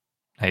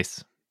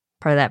 Nice.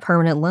 Part of that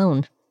permanent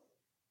loan.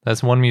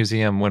 That's one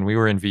museum. When we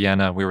were in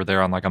Vienna, we were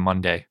there on like a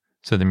Monday.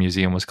 So the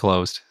museum was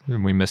closed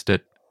and we missed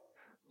it.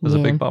 was a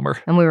big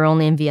bummer. And we were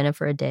only in Vienna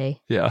for a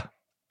day. Yeah.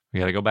 We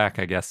got to go back,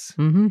 I guess.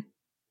 Mm-hmm.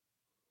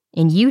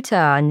 In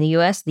Utah, in the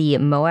U.S., the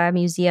Moab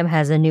Museum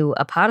has a new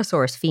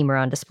Apatosaurus femur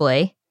on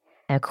display.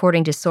 And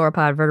according to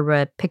Sauropod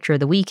Vertebra Picture of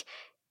the Week,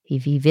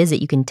 if you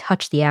visit, you can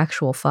touch the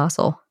actual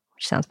fossil,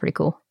 which sounds pretty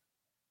cool.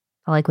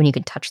 I like when you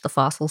can touch the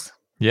fossils.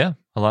 Yeah.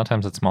 A lot of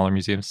times at smaller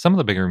museums, some of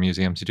the bigger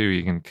museums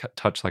you can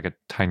touch like a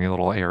tiny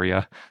little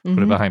area, put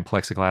it behind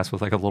plexiglass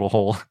with like a little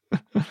hole.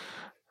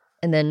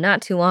 And then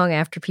not too long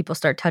after people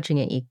start touching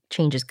it, it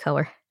changes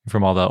color.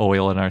 From all the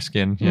oil in our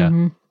skin. Yeah.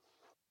 Mm-hmm.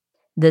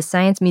 The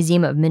Science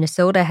Museum of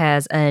Minnesota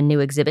has a new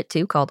exhibit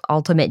too called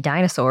Ultimate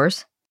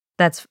Dinosaurs.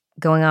 That's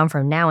going on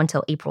from now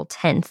until April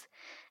 10th.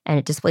 And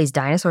it displays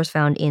dinosaurs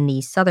found in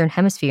the southern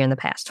hemisphere in the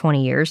past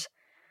 20 years.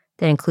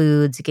 That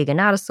includes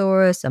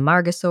Giganotosaurus,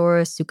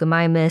 Amargasaurus,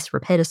 Suchomimus,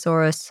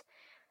 Rapidosaurus.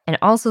 And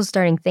also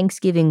starting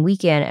Thanksgiving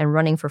weekend and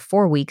running for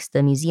 4 weeks,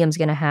 the museum's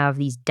going to have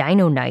these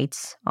dino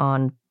nights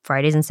on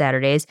Fridays and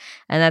Saturdays.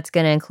 And that's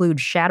going to include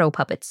shadow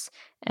puppets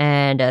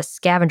and a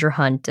scavenger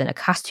hunt and a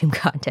costume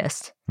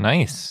contest.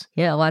 Nice.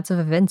 Yeah, lots of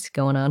events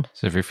going on.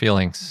 So if you're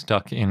feeling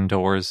stuck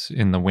indoors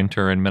in the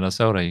winter in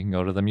Minnesota, you can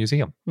go to the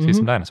museum, see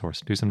some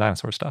dinosaurs, do some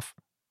dinosaur stuff.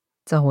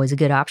 It's always a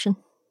good option.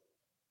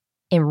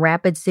 In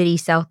Rapid City,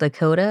 South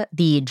Dakota,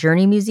 the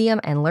Journey Museum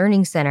and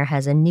Learning Center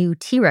has a new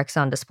T-Rex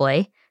on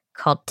display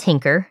called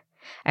Tinker.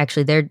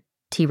 Actually, their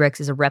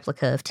T-Rex is a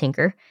replica of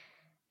Tinker.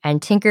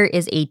 And Tinker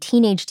is a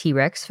teenage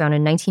T-Rex found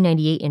in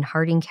 1998 in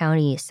Harding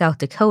County, South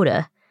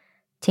Dakota.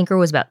 Tinker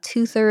was about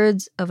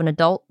 2/3 of an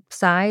adult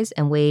size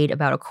and weighed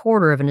about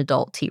 1/4 of an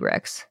adult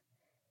T-Rex.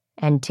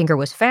 And Tinker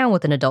was found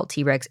with an adult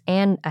T-Rex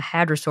and a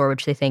hadrosaur,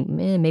 which they think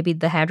maybe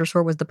the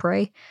hadrosaur was the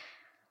prey.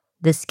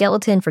 The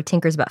skeleton for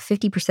Tinker is about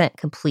 50%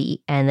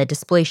 complete, and the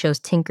display shows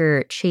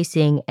Tinker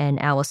chasing an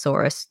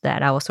Allosaurus.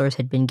 That Allosaurus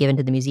had been given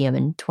to the museum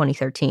in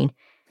 2013.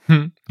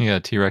 Yeah,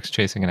 T-Rex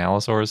chasing an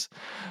Allosaurus.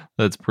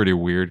 That's pretty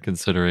weird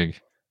considering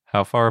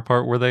how far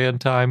apart were they in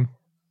time?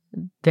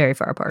 Very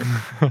far apart.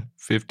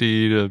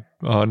 50 to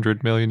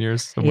 100 million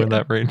years, somewhere in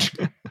that range.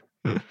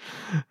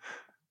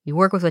 You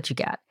work with what you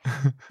got.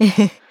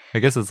 I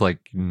guess it's like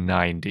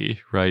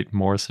 90, right?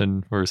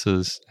 Morrison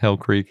versus Hell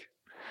Creek.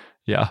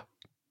 Yeah.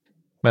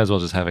 Might as well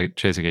just have it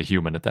chasing a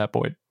human at that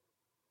point.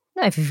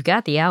 No, if you've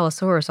got the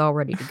Allosaurus all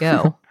ready to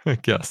go. I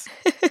guess.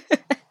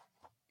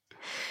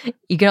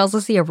 You can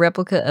also see a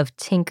replica of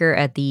Tinker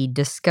at the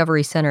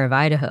Discovery Center of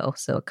Idaho.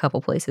 So a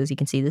couple places you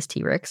can see this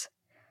T-Rex.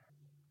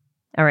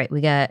 All right, we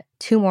got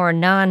 2 more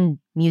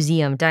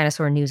non-museum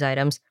dinosaur news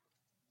items.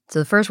 So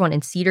the first one,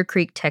 in Cedar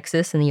Creek,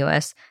 Texas in the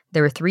U.S.,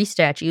 there were 3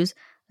 statues,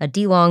 a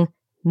Dilong,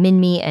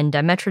 Minmi, and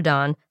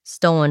Dimetrodon,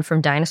 stolen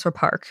from Dinosaur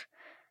Park.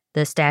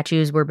 The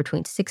statues were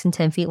between 6 and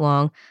 10 feet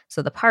long,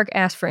 so the park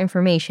asked for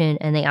information,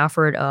 and they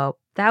offered a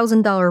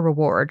 $1,000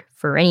 reward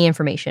for any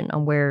information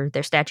on where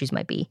their statues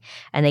might be.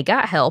 And they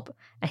got help.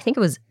 I think it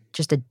was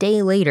just a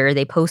day later,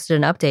 they posted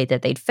an update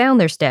that they'd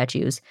found their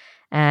statues,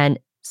 and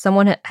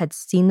someone had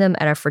seen them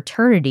at a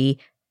fraternity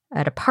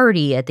at a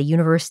party at the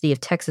University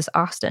of Texas,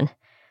 Austin.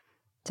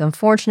 So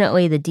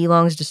unfortunately, the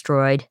Dilong's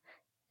destroyed,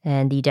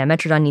 and the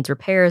Dimetrodon needs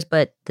repairs,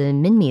 but the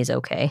Minmi is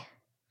okay.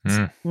 It's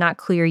not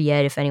clear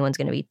yet if anyone's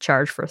going to be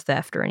charged for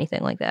theft or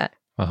anything like that.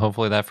 Well,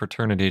 hopefully that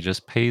fraternity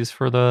just pays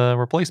for the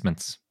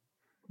replacements.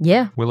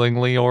 Yeah.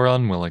 Willingly or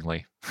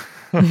unwillingly.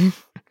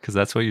 Because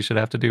that's what you should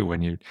have to do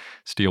when you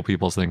steal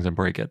people's things and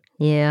break it.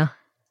 Yeah.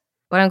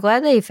 But I'm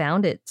glad they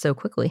found it so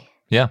quickly.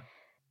 Yeah.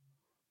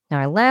 Now,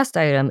 our last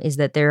item is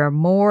that there are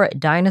more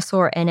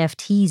dinosaur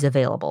NFTs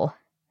available,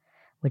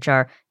 which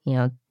are,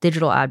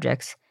 digital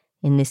objects.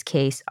 In this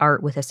case,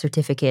 art with a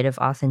certificate of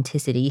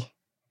authenticity.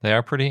 They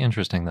are pretty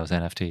interesting, those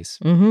NFTs.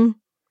 Mm-hmm.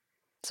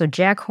 So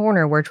Jack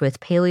Horner worked with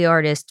paleo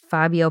artist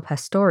Fabio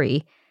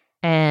Pastori,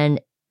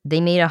 and they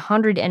made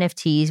 100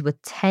 NFTs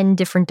with 10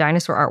 different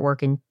dinosaur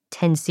artwork in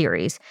 10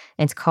 series.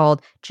 And it's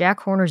called Jack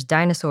Horner's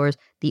Dinosaurs,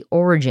 The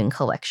Origin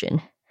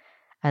Collection.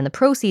 And the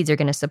proceeds are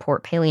going to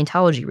support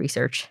paleontology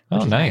research.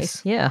 Oh,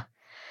 nice. Yeah.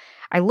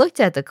 I looked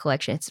at the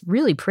collection. It's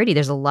really pretty.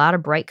 There's a lot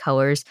of bright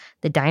colors.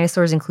 The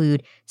dinosaurs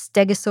include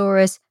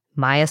Stegosaurus,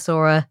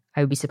 Maiasaura. I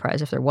would be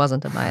surprised if there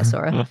wasn't a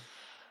Maiasaura.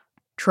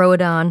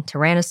 Troodon,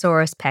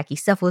 Tyrannosaurus,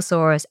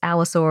 Pachycephalosaurus,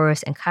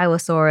 Allosaurus,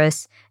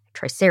 Ankylosaurus,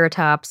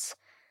 Triceratops.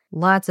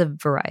 Lots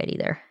of variety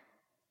there.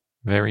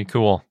 Very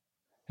cool.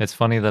 It's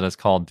funny that it's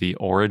called the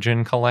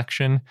Origin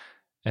Collection,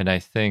 and I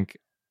think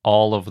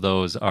all of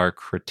those are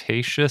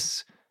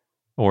Cretaceous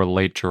or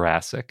late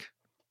Jurassic.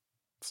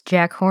 It's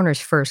Jack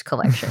Horner's first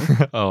collection.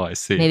 Oh, I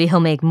see. Maybe he'll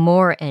make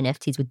more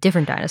NFTs with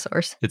different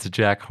dinosaurs. It's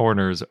Jack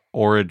Horner's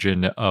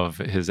origin of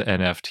his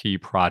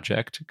NFT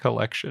project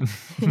collection.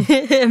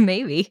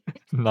 Maybe.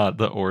 Not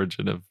the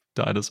origin of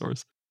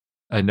dinosaurs.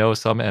 I know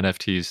some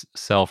NFTs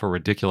sell for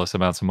ridiculous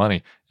amounts of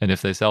money, and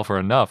if they sell for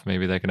enough,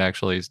 maybe they can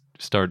actually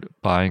start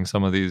buying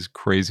some of these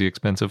crazy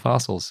expensive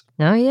fossils.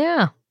 Oh,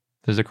 yeah.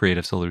 There's a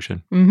creative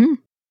solution. Mm-hmm.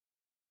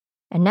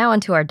 And now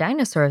onto our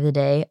dinosaur of the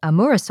day,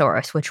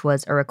 Amurasaurus, which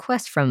was a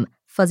request from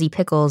Fuzzy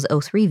Pickles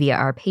 03 via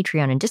our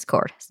Patreon and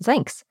Discord. So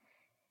thanks.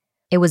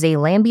 It was a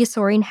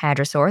Lambeosaurine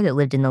hadrosaur that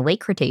lived in the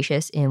late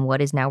Cretaceous in what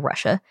is now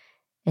Russia,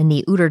 in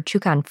the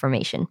Utter-Chukan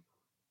Formation.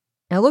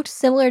 Now, it looked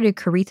similar to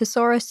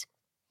Corythosaurus.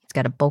 It's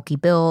got a bulky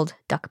build,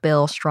 duck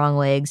bill, strong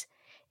legs.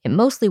 It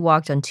mostly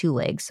walked on 2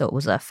 legs, so it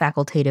was a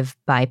facultative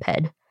biped.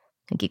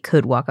 Like it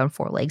could walk on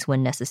 4 legs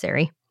when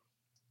necessary.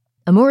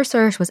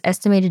 Amorosaurus was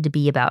estimated to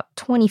be about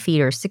 20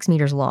 feet or 6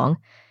 meters long.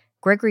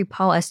 Gregory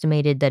Paul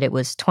estimated that it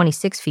was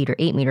 26 feet or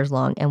 8 meters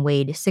long and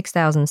weighed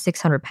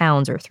 6,600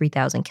 pounds or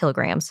 3,000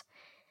 kilograms.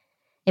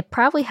 It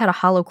probably had a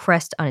hollow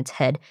crest on its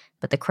head,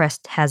 but the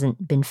crest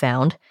hasn't been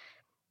found.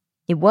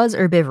 It was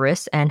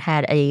herbivorous and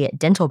had a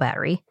dental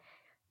battery.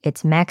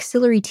 Its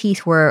maxillary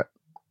teeth were,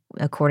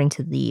 according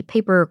to the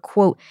paper,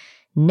 quote,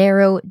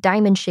 narrow,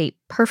 diamond-shaped,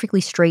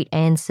 perfectly straight,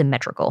 and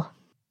symmetrical.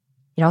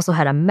 It also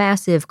had a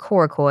massive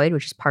coracoid,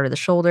 which is part of the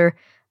shoulder,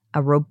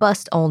 a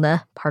robust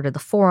ulna, part of the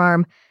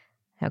forearm,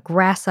 a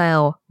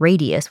gracile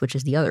radius, which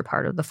is the other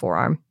part of the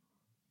forearm,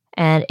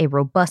 and a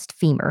robust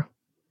femur.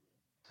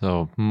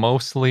 So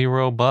mostly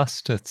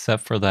robust,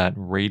 except for that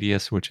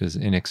radius, which is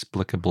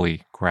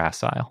inexplicably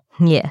gracile.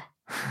 Yeah.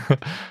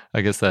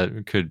 I guess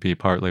that could be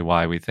partly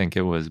why we think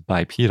it was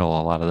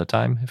bipedal a lot of the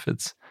time, if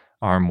its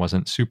arm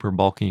wasn't super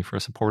bulky for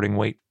supporting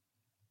weight.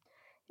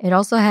 It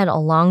also had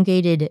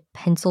elongated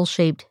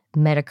pencil-shaped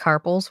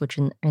metacarpals, which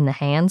in the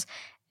hands,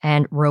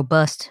 and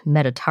robust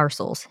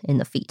metatarsals in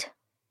the feet.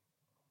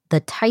 The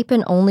type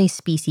and only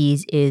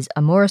species is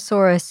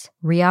Amorosaurus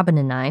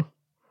ryabaninae.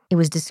 It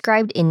was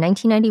described in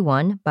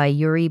 1991 by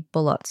Yuri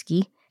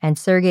Bolotsky and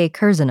Sergei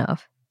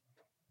Kurzanov.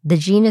 The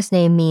genus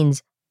name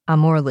means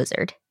Amur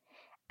lizard,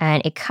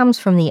 and it comes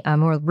from the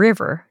Amur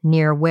River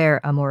near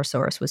where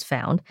Amorosaurus was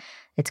found.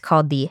 It's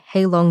called the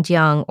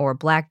Heilongjiang or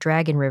Black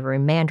Dragon River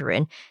in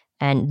Mandarin,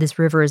 and this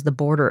river is the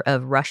border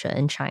of Russia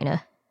and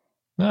China.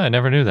 Oh, I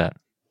never knew that.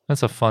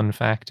 That's a fun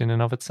fact in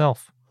and of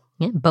itself.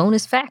 Yeah,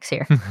 bonus facts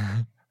here.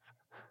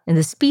 And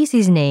the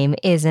species name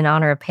is in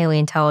honor of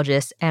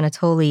paleontologist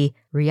Anatoly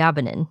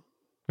Ryabanin.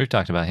 We've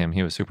talked about him.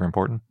 He was super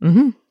important.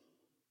 Mm-hmm.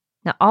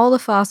 Now, all the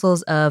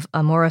fossils of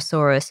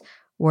Amorosaurus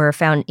were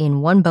found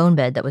in one bone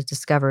bed that was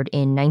discovered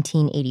in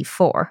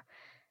 1984.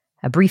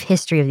 A brief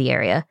history of the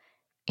area.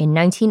 In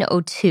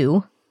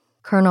 1902,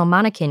 Colonel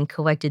Monakin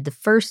collected the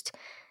first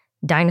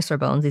dinosaur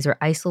bones. These are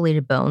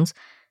isolated bones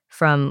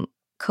from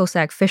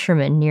Cossack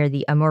fishermen near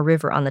the Amur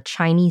River on the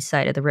Chinese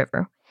side of the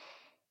river.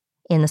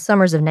 In the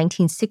summers of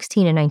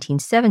 1916 and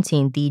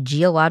 1917, the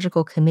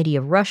Geological Committee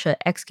of Russia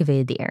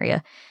excavated the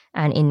area,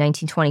 and in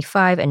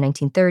 1925 and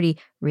 1930,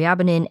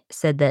 Ryabanin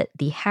said that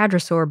the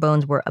hadrosaur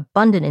bones were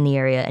abundant in the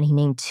area, and he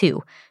named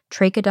 2,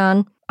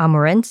 Trachodon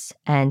amurense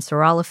and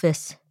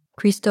Saurolophus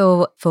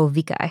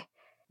christofovici,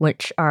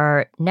 which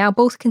are now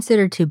both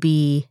considered to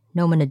be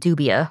nomina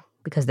dubia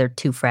because they're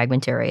too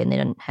fragmentary and they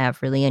don't have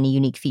really any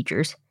unique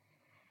features.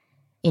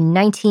 In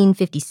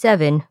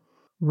 1957,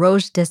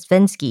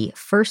 Rozhdestvensky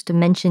first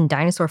mentioned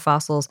dinosaur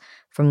fossils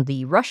from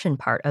the Russian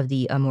part of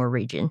the Amur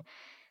region.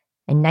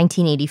 In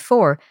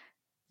 1984,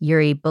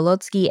 Yuri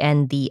Bolotsky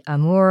and the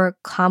Amur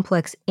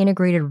Complex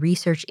Integrated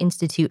Research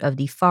Institute of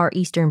the Far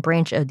Eastern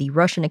branch of the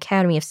Russian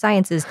Academy of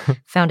Sciences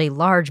found a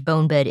large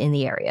bone bed in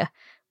the area,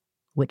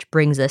 which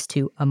brings us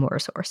to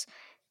Amorosaurus.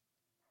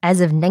 As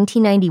of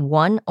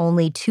 1991,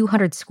 only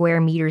 200 square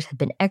meters had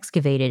been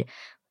excavated,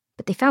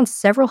 but they found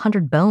several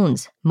hundred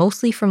bones,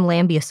 mostly from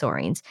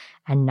Lambeosaurines,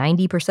 and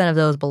 90% of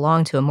those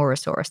belonged to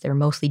Amorosaurus. They were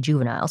mostly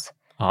juveniles.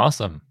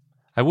 Awesome.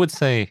 I would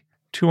say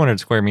 200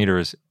 square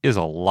meters is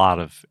a lot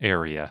of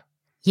area.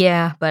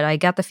 Yeah, but I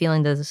got the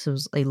feeling that this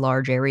was a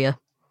large area.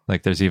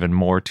 Like there's even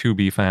more to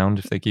be found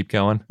if they keep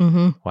going?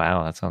 Mm-hmm.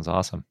 Wow, that sounds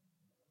awesome.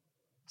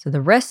 So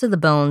the rest of the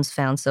bones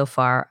found so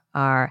far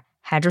are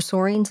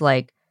hadrosaurines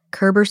like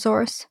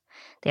Kerberosaurus.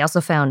 They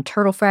also found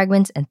turtle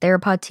fragments and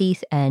theropod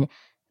teeth and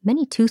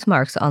many tooth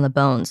marks on the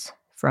bones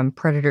from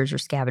predators or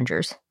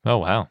scavengers. Oh,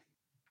 wow.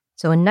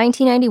 So in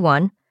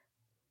 1991,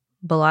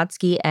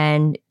 Bolotsky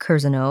and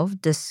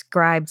Kurzanov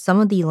described some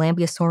of the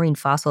Lambeosaurine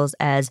fossils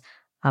as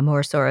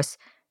Amorosaurus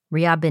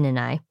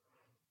ryabaninae.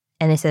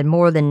 And they said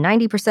more than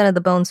 90% of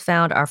the bones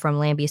found are from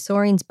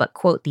Lambeosaurines, but,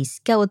 quote, these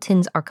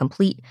skeletons are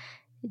complete,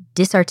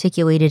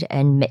 disarticulated,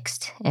 and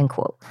mixed, end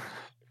quote.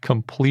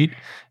 Complete,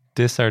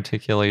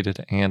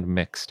 disarticulated, and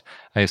mixed.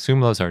 I assume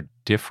those are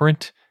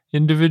different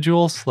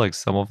individuals, like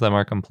some of them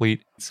are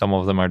complete, some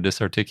of them are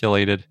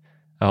disarticulated.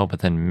 Oh, but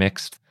then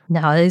mixed.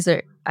 No, these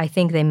are, I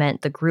think they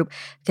meant the group,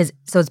 because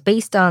so it's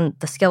based on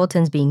the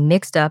skeletons being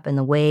mixed up and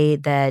the way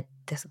that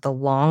the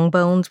long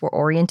bones were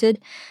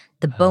oriented.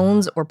 The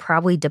bones were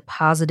probably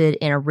deposited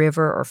in a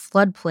river or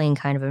floodplain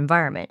kind of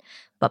environment.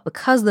 But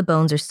because the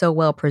bones are so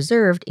well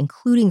preserved,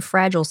 including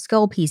fragile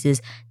skull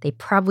pieces, they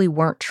probably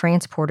weren't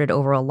transported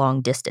over a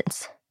long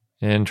distance.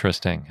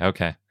 Interesting.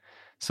 Okay.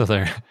 So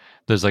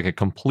there's like a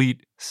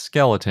complete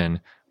skeleton,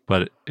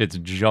 but it's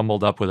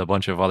jumbled up with a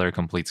bunch of other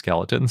complete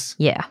skeletons.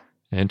 Yeah.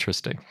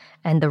 Interesting.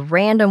 And the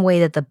random way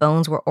that the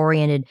bones were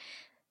oriented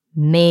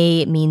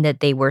may mean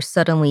that they were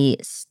suddenly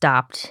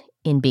stopped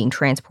in being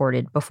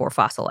transported before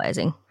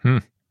fossilizing.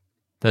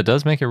 That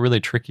does make it really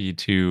tricky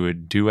to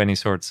do any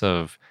sorts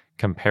of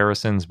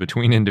comparisons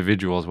between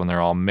individuals when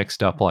they're all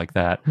mixed up like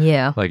that.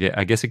 Yeah. Like,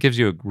 I guess it gives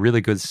you a really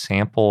good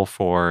sample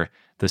for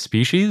the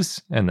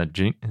species and the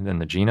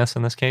genus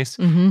in this case,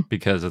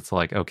 because it's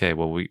like, okay,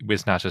 well,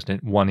 it's not just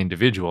one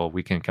individual.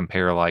 We can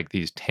compare like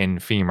these 10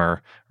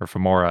 femur or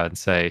femora and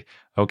say,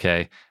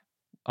 okay,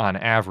 on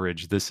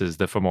average, this is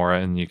the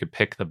femora, and you could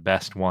pick the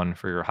best one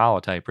for your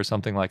holotype or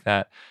something like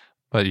that.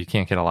 But you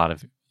can't get a lot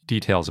of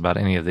details about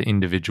any of the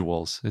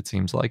individuals, it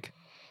seems like.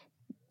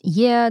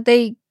 Yeah,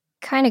 they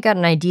kind of got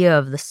an idea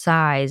of the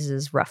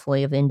sizes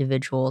roughly of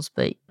individuals,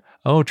 but...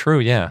 Oh, true,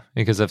 yeah.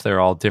 Because if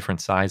they're all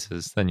different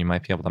sizes, then you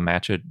might be able to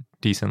match it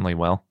decently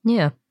well.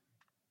 Yeah.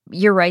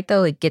 You're right,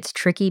 though. It gets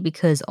tricky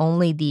because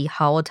only the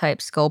holotype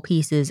skull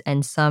pieces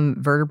and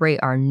some vertebrae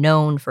are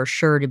known for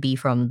sure to be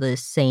from the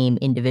same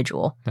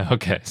individual.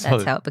 Okay. So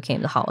that's how it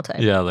became the holotype.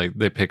 Yeah, like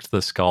they picked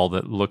the skull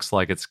that looks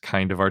like it's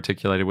kind of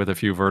articulated with a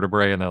few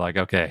vertebrae, and they're like,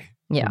 okay,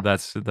 yeah,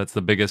 that's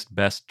the biggest,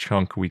 best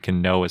chunk we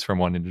can know is from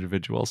one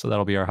individual, so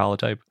that'll be our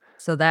holotype.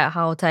 So that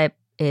holotype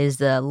is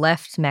the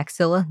left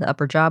maxilla, the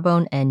upper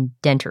jawbone, and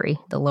dentary,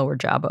 the lower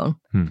jawbone.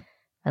 And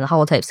the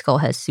holotype skull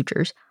has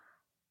sutures.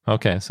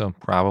 Okay, so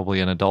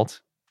probably an adult,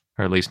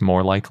 or at least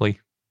more likely.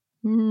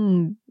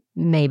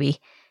 Maybe.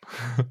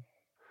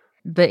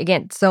 But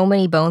again, so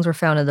many bones were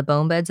found in the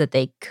bone beds that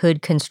they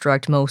could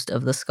construct most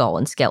of the skull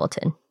and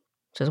skeleton,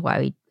 which is why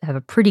we have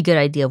a pretty good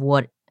idea of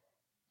what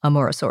a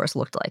Morosaurus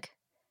looked like.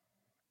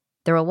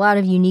 There are a lot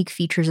of unique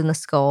features in the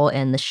skull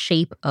and the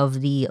shape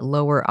of the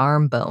lower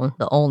arm bone,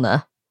 the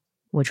ulna,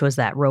 which was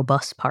that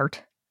robust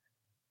part.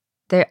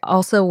 There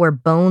also were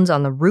bones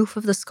on the roof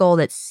of the skull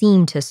that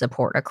seemed to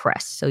support a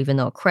crest. So even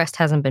though a crest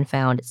hasn't been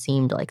found, it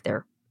seemed like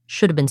there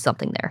should have been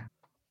something there.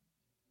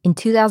 In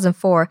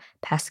 2004,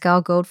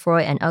 Pascal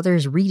Godefroy and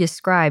others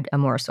redescribed a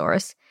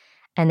Morosaurus,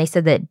 and they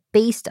said that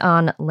based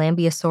on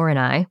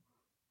Lambeosaurini,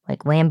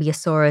 like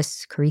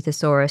Lambeosaurus,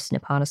 Corythosaurus,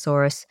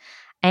 Nippanosaurus,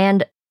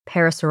 and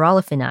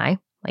Parasaurolophini,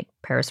 like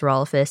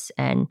Parasaurolophus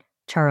and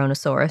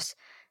Charonosaurus,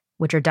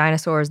 which are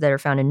dinosaurs that are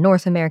found in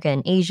North America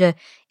and Asia,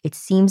 it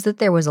seems that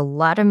there was a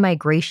lot of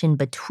migration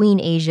between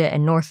Asia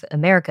and North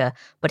America,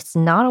 but it's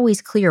not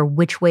always clear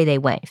which way they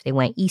went, if they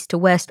went east to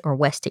west or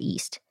west to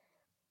east.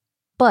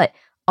 But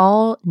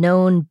all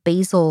known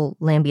basal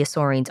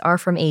Lambeosaurines are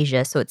from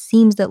Asia, so it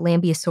seems that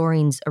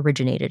Lambeosaurines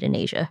originated in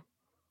Asia.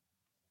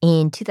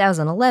 In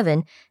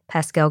 2011,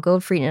 Pascal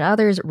Godefroy and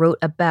others wrote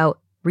about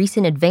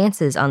recent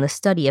advances on the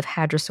study of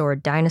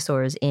hadrosaurid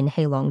dinosaurs in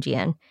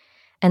Heilongjiang,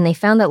 and they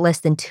found that less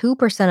than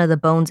 2% of the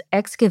bones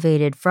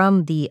excavated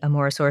from the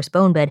Amorosaurus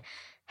bone bed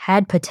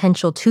had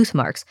potential tooth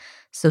marks,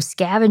 so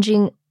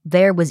scavenging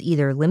there was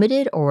either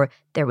limited or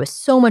there was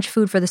so much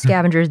food for the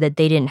scavengers that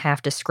they didn't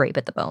have to scrape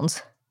at the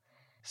bones.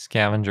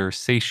 Scavenger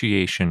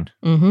satiation.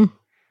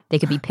 They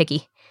could be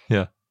picky.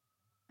 Yeah.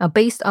 Now,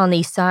 based on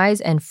the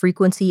size and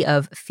frequency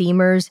of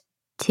femurs,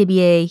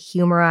 tibiae,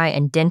 humeri,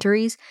 and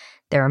dentaries,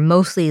 there are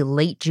mostly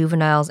late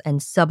juveniles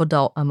and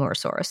subadult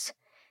Amorosaurus.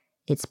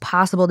 It's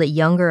possible that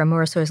younger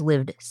Amorosaurus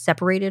lived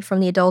separated from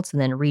the adults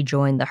and then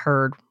rejoined the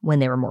herd when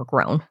they were more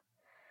grown.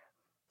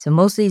 So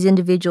most of these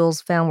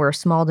individuals found were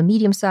small to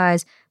medium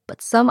size,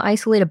 but some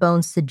isolated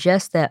bones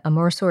suggest that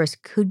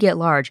Amorosaurus could get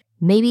large,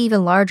 maybe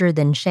even larger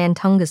than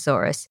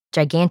Shantungosaurus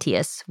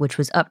giganteus, which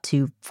was up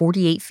to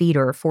 48 feet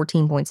or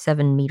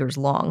 14.7 meters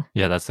long.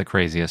 Yeah, that's the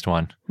craziest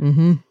one.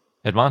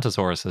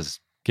 Edmontosaurus is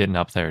getting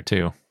up there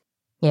too.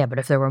 Yeah, but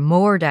if there were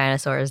more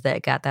dinosaurs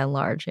that got that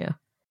large, yeah.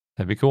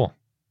 That'd be cool.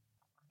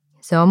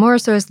 So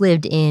Amorosaurus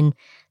lived in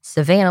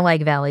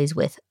savanna-like valleys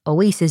with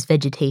oasis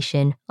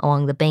vegetation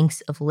along the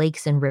banks of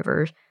lakes and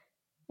rivers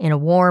in a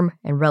warm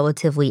and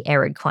relatively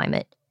arid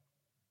climate.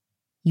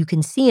 You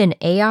can see an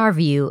AR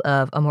view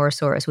of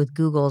Amorosaurus with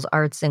Google's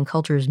Arts and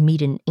Cultures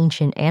Meet an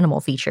Ancient Animal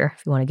feature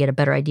if you want to get a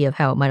better idea of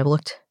how it might have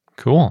looked.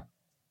 Cool.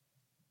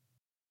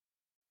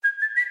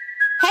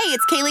 Hey,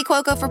 it's Kaylee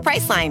Cuoco for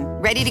Priceline.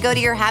 Ready to go to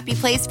your happy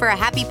place for a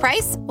happy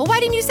price? Well, why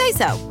didn't you say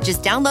so?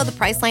 Just download the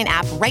Priceline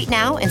app right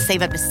now and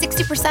save up to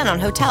 60% on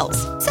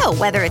hotels. So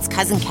whether it's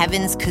Cousin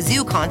Kevin's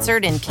Kazoo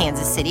Concert in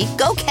Kansas City,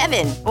 go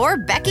Kevin, or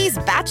Becky's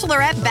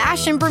Bachelorette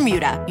Bash in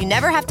Bermuda, you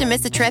never have to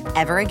miss a trip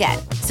ever again.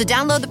 So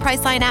download the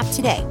Priceline app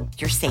today.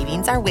 Your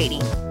savings are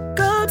waiting.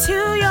 Go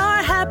to your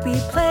happy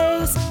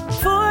place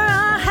for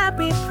a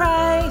happy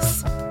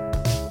price.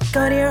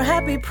 Go to your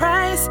happy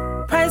price,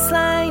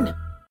 Priceline.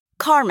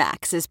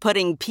 CarMax is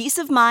putting peace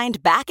of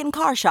mind back in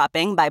car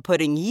shopping by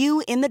putting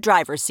you in the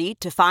driver's seat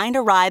to find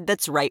a ride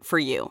that's right for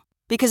you.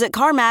 Because at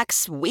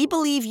CarMax, we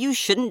believe you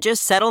shouldn't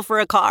just settle for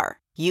a car.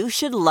 You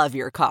should love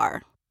your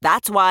car.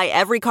 That's why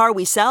every car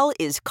we sell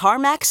is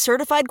CarMax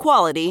certified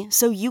quality,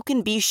 so you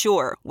can be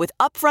sure with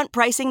upfront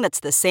pricing that's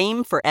the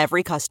same for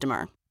every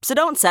customer. So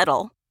don't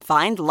settle.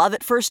 Find love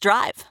at first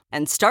drive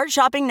and start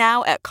shopping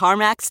now at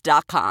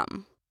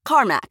CarMax.com.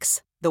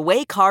 CarMax, the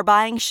way car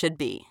buying should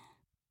be.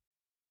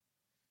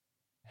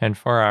 And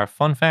for our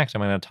fun fact,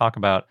 I'm going to talk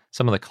about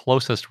some of the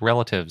closest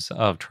relatives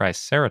of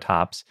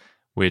Triceratops,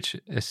 which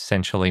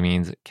essentially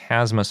means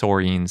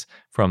chasmosaurines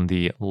from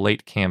the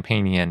late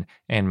Campanian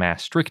and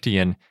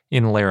Maastrichtian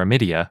in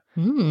Laramidia,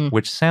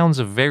 which sounds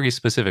very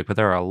specific, but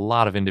there are a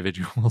lot of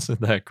individuals in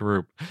that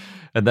group.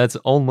 And that's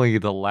only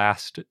the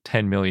last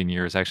 10 million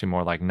years, actually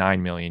more like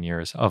 9 million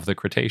years of the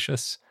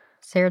Cretaceous.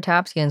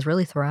 Ceratopsians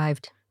really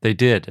thrived. They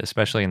did,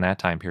 especially in that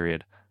time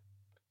period.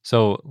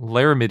 So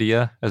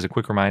Laramidia, as a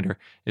quick reminder,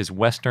 is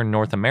western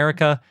North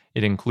America.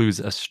 It includes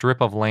a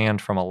strip of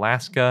land from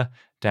Alaska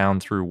down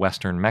through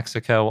western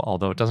Mexico,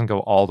 although it doesn't go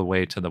all the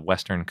way to the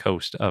western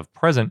coast of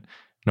present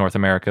North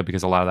America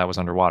because a lot of that was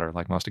underwater,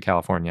 like most of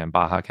California and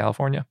Baja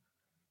California.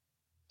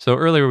 So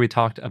earlier we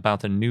talked about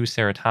the new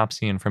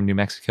ceratopsian from New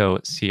Mexico,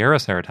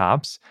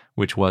 Sierraceratops,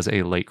 which was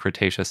a late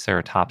Cretaceous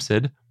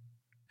ceratopsid.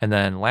 And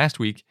then last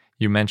week,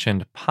 you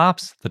mentioned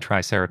Pops the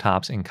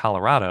Triceratops in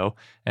Colorado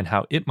and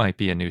how it might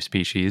be a new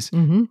species.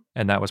 And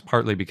that was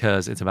partly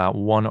because it's about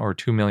 1 or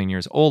 2 million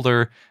years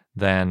older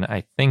than,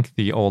 I think,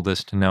 the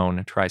oldest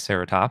known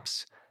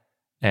Triceratops.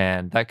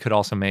 And that could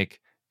also make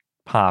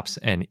Pops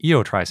an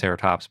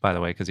Eotriceratops, by the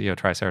way, because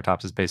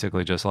Eotriceratops is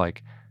basically just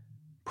like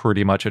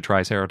pretty much a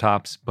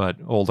Triceratops, but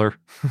older.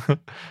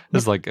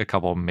 There's like a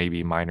couple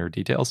maybe minor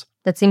details.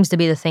 That seems to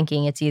be the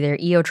thinking. It's either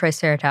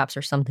Eotriceratops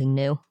or something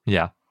new.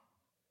 Yeah.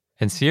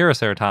 And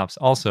Sierraceratops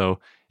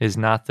also is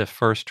not the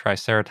first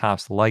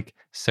Triceratops-like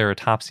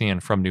ceratopsian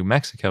from New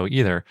Mexico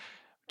either.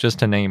 Just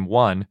to name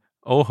one,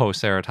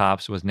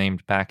 Ojoceratops was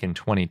named back in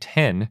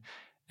 2010,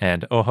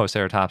 and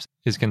Ojoceratops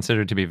is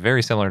considered to be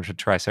very similar to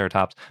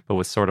Triceratops, but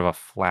with sort of a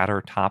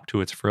flatter top to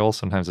its frill.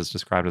 Sometimes it's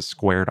described as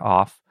squared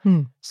off.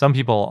 Some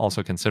people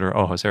also consider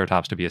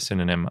Ojoceratops to be a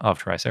synonym of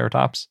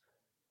Triceratops.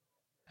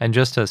 And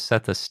just to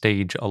set the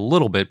stage a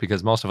little bit,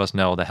 because most of us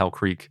know the Hell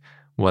Creek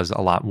was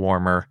a lot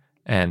warmer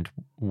and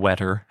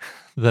wetter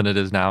than it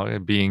is now,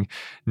 being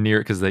near,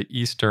 because the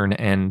eastern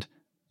end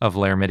of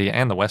Laramidia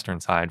and the western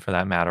side, for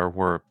that matter,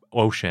 were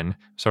ocean,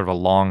 sort of a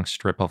long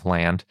strip of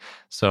land.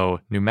 So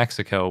New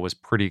Mexico was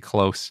pretty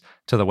close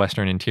to the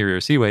western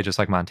interior seaway, just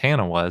like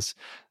Montana was.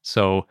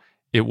 So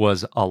it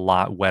was a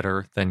lot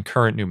wetter than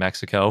current New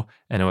Mexico,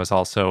 and it was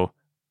also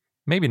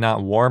maybe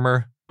not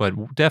warmer,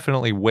 but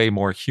definitely way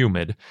more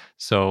humid.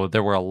 So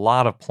there were a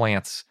lot of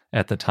plants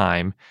at the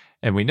time.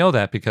 And we know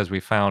that because we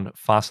found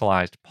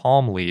fossilized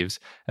palm leaves,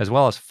 as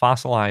well as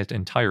fossilized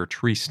entire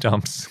tree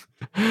stumps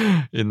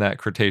in that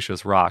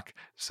Cretaceous rock.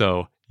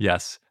 So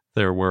yes,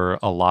 there were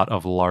a lot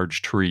of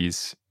large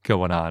trees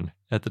going on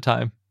at the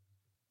time,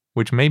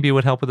 which maybe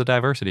would help with the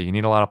diversity. You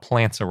need a lot of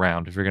plants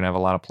around if you're going to have a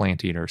lot of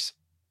plant eaters.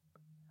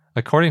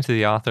 According to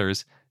the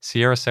authors,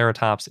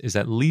 Sierraceratops is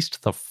at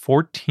least the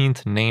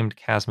 14th named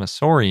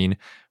chasmosaurine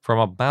from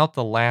about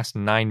the last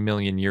 9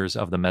 million years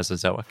of the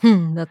Mesozoic.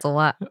 That's a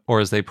lot. Or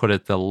as they put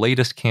it, the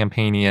latest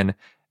Campanian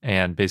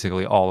and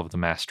basically all of the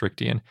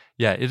Maastrichtian.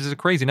 Yeah, it is a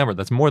crazy number.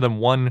 That's more than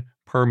 1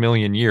 per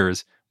million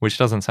years, which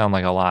doesn't sound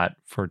like a lot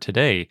for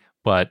today.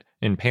 But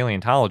in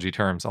paleontology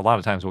terms, a lot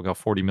of times we'll go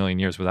 40 million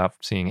years without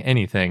seeing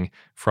anything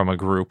from a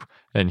group.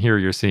 And here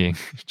you're seeing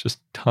just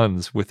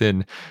tons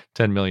within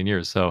 10 million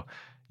years. So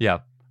yeah,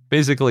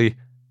 basically,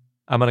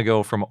 I'm going to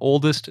go from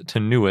oldest to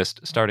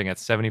newest, starting at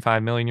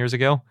 75 million years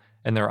ago.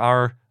 And there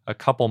are a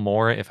couple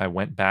more if I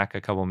went back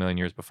a couple million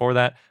years before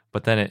that.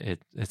 But then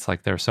it's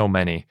like there are so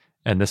many.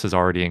 And this is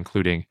already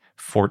including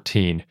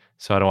 14.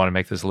 So I don't want to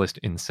make this list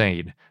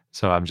insane.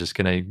 So I'm just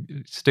going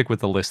to stick with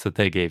the list that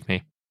they gave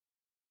me.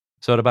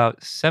 So at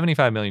about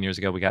 75 million years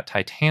ago, we got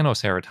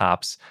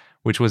Titanoceratops,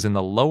 which was in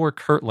the lower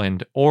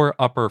Kirtland or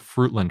upper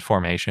Fruitland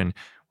formation.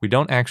 We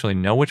don't actually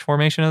know which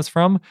formation it's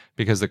from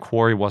because the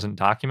quarry wasn't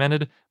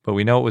documented, but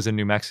we know it was in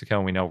New Mexico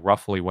and we know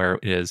roughly where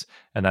it is.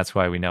 And that's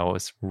why we know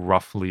it's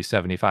roughly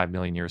 75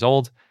 million years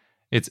old.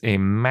 It's a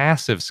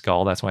massive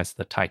skull. That's why it's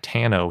the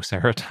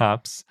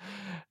Titanoceratops.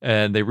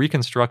 And they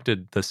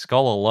reconstructed the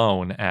skull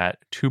alone at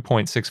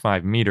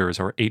 2.65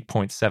 meters or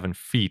 8.7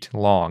 feet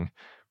long,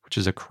 which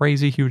is a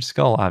crazy huge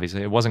skull,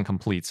 obviously. It wasn't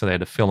complete, so they had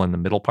to fill in the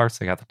middle parts.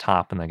 They got the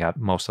top and they got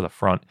most of the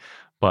front,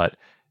 but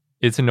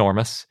it's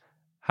enormous.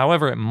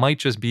 However, it might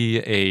just be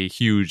a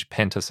huge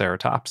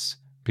Pentaceratops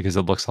because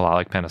it looks a lot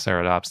like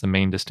Pentaceratops. The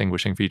main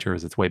distinguishing feature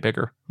is it's way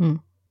bigger,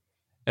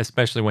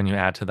 especially when you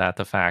add to that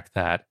the fact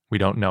that we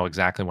don't know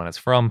exactly when it's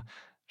from.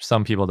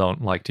 Some people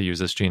don't like to use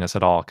this genus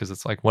at all because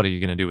it's like, what are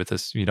you going to do with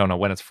this? You don't know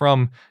when it's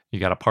from. You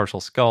got a partial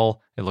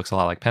skull. It looks a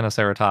lot like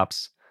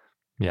Pentaceratops.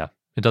 Yeah,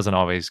 it doesn't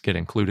always get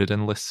included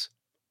in lists.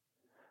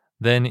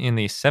 Then in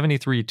the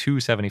 73 to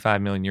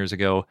 75 million years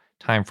ago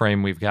time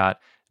frame, we've got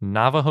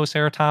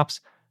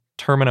Navajoceratops,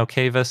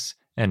 Terminocavus,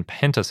 and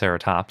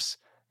Pentaceratops.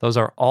 Those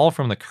are all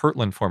from the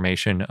Kirtland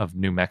Formation of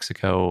New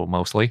Mexico,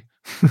 mostly.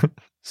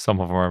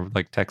 Some of them are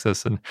like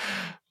Texas and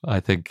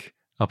I think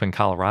up in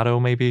Colorado,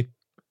 maybe.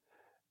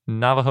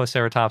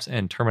 Navajoceratops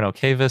and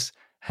Terminocavus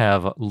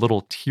have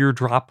little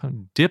teardrop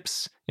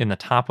dips in the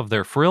top of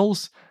their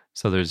frills.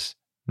 So there's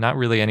not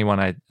really anyone,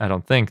 I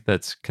don't think,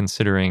 that's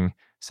considering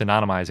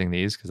synonymizing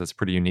these because that's a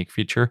pretty unique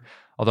feature.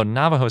 Although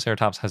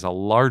Navajoceratops has a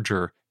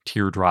larger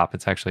teardrop,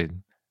 it's actually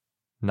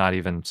not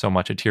even so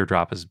much a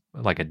teardrop as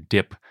like a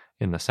dip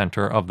in the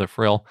center of the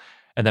frill.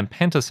 And then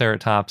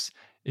Pentaceratops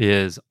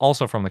is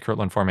also from the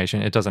Kirtland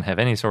Formation. It doesn't have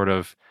any sort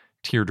of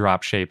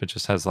teardrop shape. It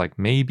just has like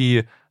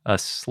maybe a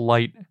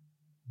slight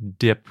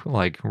dip,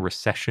 like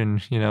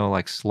recession,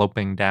 like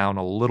sloping down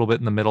a little bit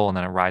in the middle, and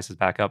then it rises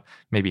back up,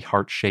 maybe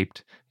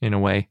heart-shaped in a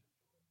way.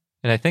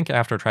 And I think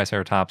after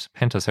Triceratops,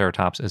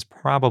 Pentaceratops is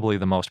probably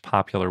the most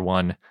popular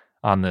one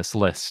on this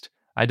list.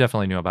 I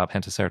definitely knew about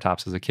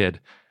Pentaceratops as a kid.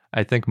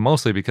 I think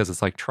mostly because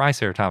it's like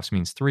Triceratops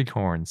means 3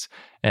 horns,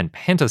 and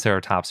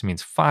Pentaceratops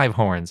means 5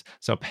 horns.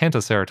 So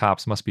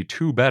Pentaceratops must be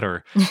 2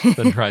 better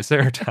than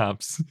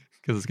Triceratops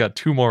because it's got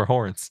 2 more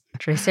horns.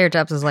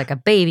 Triceratops is like a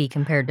baby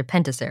compared to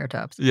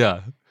Pentaceratops.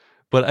 Yeah.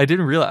 But I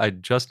didn't realize, I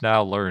just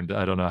now learned,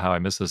 I don't know how I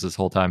missed this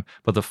whole time,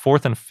 but the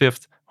 4th and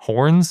 5th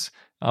horns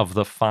of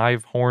the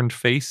 5-horned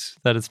face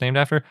that it's named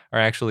after are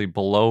actually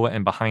below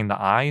and behind the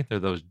eye. They're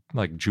those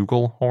like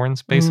jugal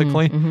horns,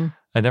 basically. Mm-hmm.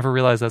 I never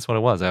realized that's what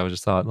it was. I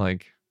just thought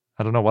like,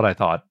 I don't know what I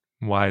thought,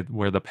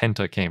 where the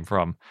penta came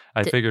from.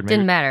 I figured maybe...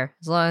 Didn't matter,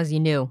 as long as you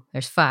knew.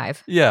 There's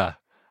 5. Yeah.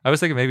 I was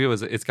thinking maybe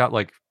it's got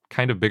like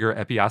kind of bigger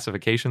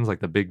epiossifications, like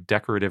the big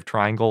decorative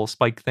triangle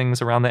spike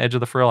things around the edge of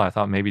the frill. I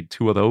thought maybe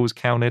 2 of those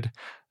counted.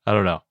 I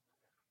don't know.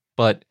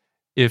 But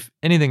if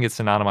anything gets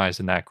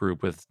synonymized in that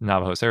group with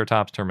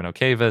Navajoceratops,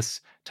 Terminocavus,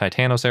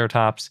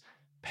 Titanoceratops,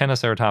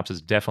 Pentaceratops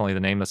is definitely the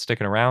name that's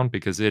sticking around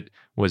because it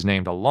was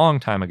named a long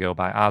time ago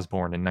by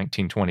Osborn in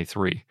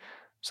 1923.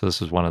 So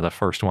this was one of the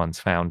first ones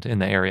found in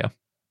the area.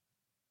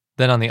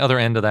 Then on the other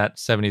end of that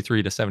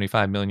 73 to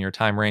 75 million year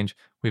time range,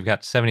 we've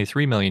got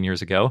 73 million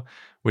years ago,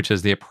 which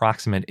is the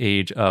approximate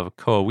age of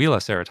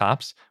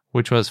Coahuila-ceratops,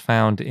 which was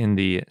found in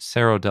the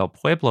Cerro del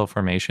Pueblo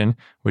Formation,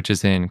 which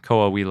is in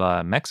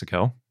Coahuila,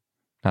 Mexico.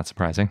 Not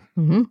surprising.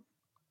 Mm-hmm.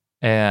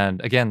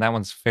 And again, that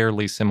one's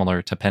fairly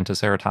similar to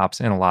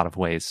Pentaceratops in a lot of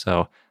ways.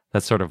 So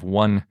that's sort of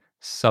one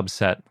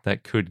subset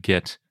that could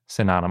get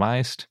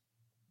synonymized,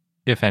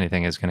 if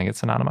anything is going to get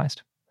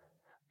synonymized.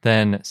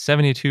 Then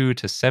 72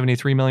 to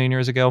 73 million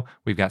years ago,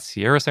 we've got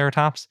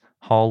Sierraceratops,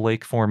 Hall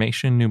Lake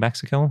Formation, New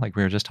Mexico, like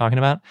we were just talking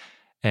about.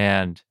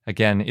 And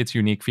again, its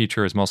unique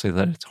feature is mostly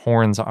that its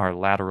horns are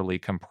laterally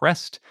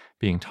compressed,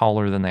 being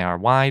taller than they are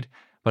wide.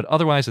 But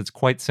otherwise, it's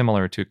quite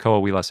similar to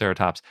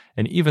Coahuila-ceratops.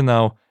 And even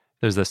though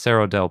there's the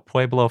Cerro del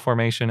Pueblo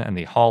Formation and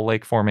the Hall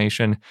Lake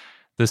Formation,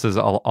 this is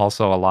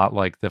also a lot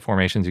like the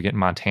formations you get in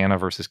Montana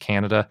versus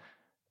Canada.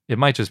 It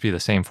might just be the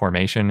same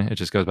formation. It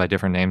just goes by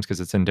different names because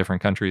it's in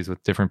different countries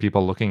with different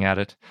people looking at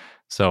it.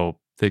 So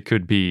they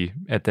could be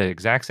at the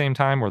exact same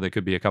time or they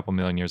could be a couple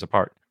million years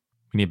apart.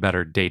 We need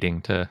better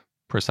dating to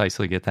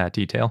precisely get that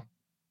detail.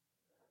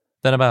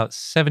 Then about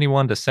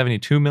 71 to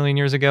 72 million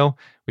years ago,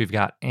 we've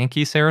got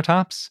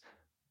Anchiceratops,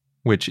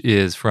 which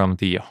is from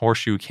the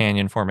Horseshoe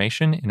Canyon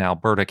Formation in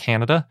Alberta,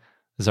 Canada.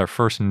 This is our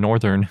first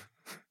northern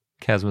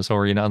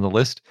Chasmosaurian on the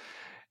list.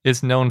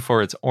 It's known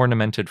for its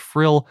ornamented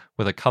frill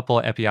with a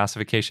couple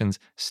epiossifications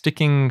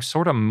sticking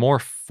sort of more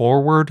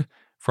forward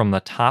from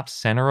the top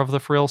center of the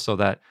frill, so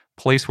that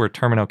place where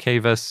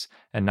Terminocavus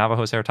and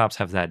Navajoceratops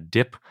have that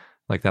dip,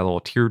 like that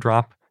little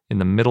teardrop in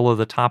the middle of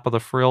the top of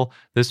the frill.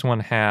 This one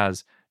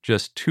has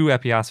just 2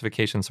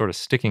 epiossifications sort of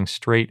sticking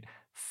straight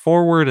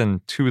forward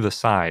and to the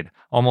side,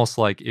 almost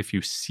like if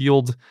you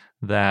sealed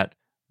that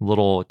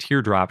little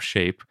teardrop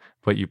shape,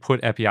 but you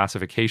put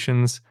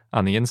epiossifications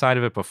on the inside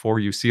of it before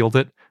you sealed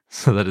it,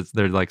 so that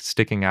they're like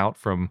sticking out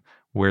from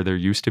where there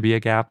used to be a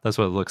gap. That's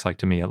what it looks like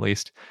to me, at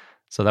least.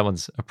 So that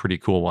one's a pretty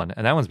cool one.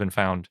 And that one's been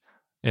found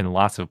in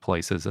lots of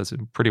places. It's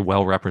pretty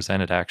well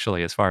represented,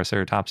 actually, as far as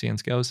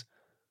ceratopsians goes.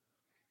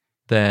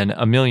 Then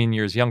a million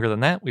years younger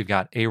than that, we've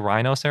got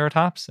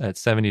Arhinoceratops at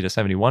 70 to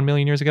 71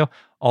 million years ago.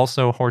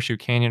 Also Horseshoe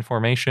Canyon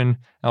Formation,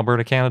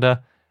 Alberta,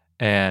 Canada.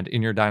 And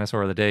in your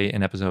Dinosaur of the Day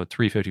in episode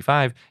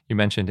 355, you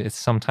mentioned it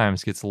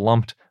sometimes gets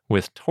lumped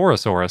with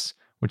Torosaurus,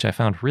 which I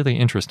found really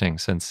interesting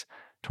since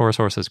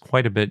Torosaurus is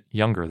quite a bit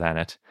younger than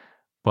it.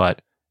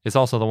 But it's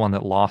also the one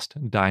that lost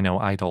Dino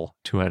Idol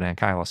to an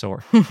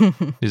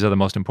ankylosaur. These are the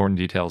most important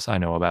details I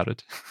know about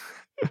it.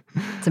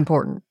 It's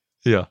important.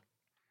 Yeah.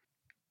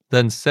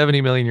 Then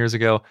 70 million years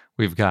ago,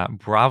 we've got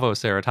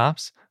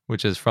Bravoceratops,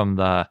 which is from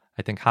the,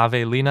 I think,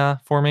 Javelina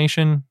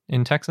Formation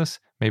in Texas.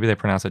 Maybe they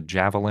pronounce it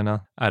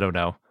Javelina. I don't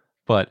know.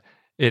 But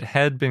it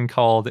had been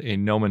called a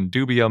nomen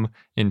dubium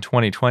in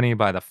 2020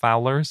 by the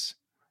Fowlers.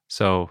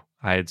 So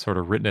I had sort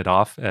of written it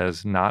off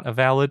as not a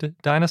valid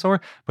dinosaur.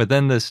 But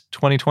then this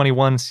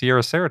 2021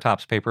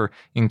 Sierraceratops paper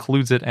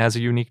includes it as a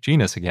unique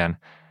genus again.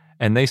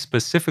 And they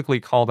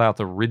specifically called out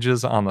the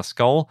ridges on the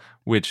skull,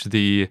 which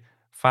the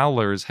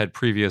Fowlers had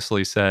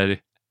previously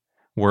said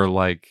were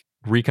like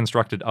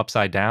reconstructed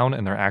upside down,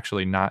 and they're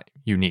actually not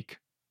unique.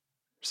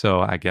 So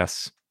I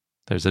guess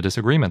there's a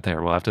disagreement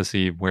there. We'll have to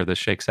see where this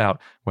shakes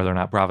out, whether or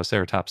not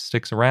Bravoceratops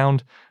sticks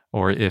around,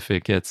 or if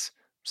it gets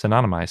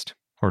synonymized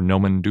or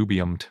nomen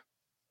dubiumed.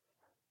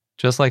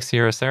 Just like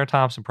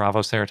Sierraceratops,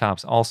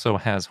 Bravoceratops also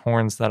has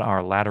horns that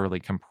are laterally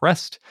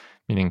compressed,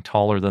 meaning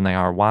taller than they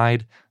are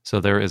wide. So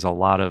there is a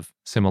lot of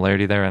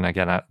similarity there. And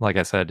again, like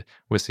I said,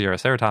 with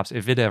Sierraceratops,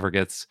 if it ever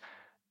gets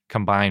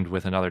combined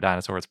with another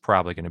dinosaur, it's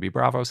probably going to be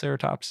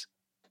Bravoceratops.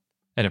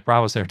 And if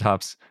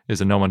Bravoceratops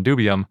is a nomen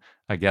dubium,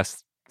 I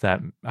guess that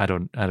I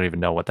don't even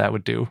know what that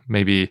would do.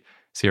 Maybe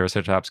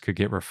Sierraceratops could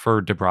get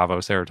referred to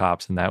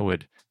Bravoceratops, and that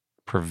would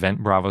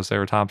prevent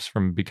Bravoceratops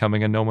from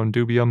becoming a nomen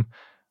dubium.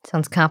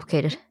 Sounds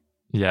complicated.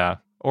 Yeah.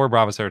 Or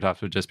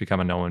Bravoceratops would just become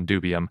a nomen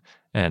dubium,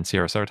 and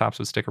Sierraceratops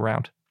would stick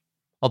around.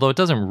 Although it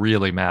doesn't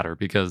really matter,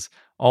 because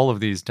all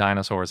of these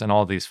dinosaurs and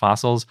all of these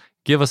fossils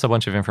give us a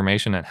bunch of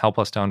information and help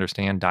us to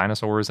understand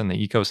dinosaurs and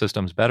the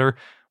ecosystems better,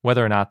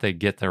 whether or not they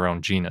get their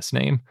own genus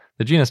name.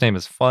 The genus name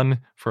is fun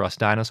for us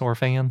dinosaur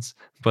fans,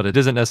 but it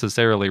isn't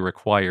necessarily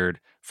required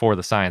for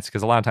the science,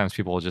 because a lot of times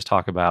people will just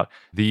talk about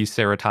the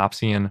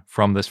Ceratopsian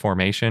from this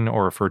formation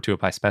or refer to it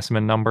by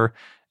specimen number,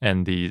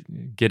 and the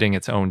getting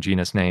its own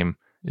genus name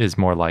is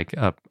more like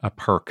a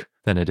perk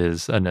than it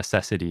is a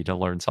necessity to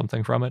learn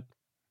something from it.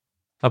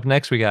 Up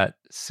next, we got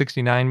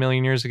 69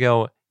 million years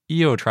ago,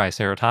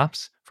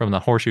 Eotriceratops from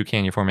the Horseshoe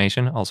Canyon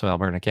Formation, also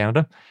Alberta,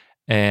 Canada.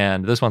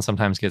 And this one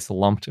sometimes gets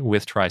lumped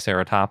with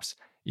Triceratops.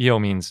 Eo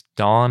means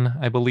dawn,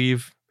 I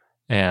believe.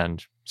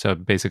 And so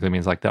it basically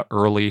means like the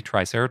early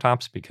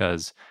Triceratops,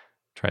 because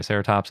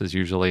Triceratops is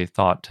usually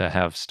thought to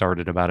have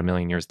started about 1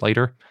 million years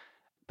later.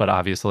 But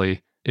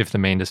obviously, if the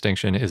main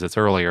distinction is it's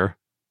earlier,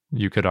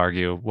 you could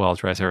argue, well,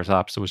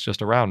 Triceratops was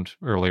just around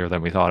earlier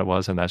than we thought it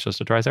was, and that's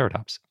just a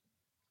Triceratops.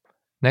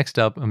 Next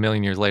up, 1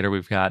 million years later,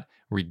 we've got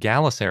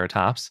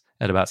Regaliceratops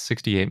at about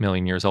 68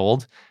 million years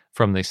old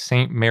from the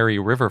St. Mary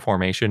River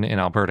Formation in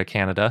Alberta,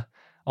 Canada,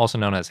 also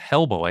known as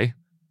Hellboy.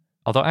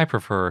 Although I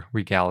prefer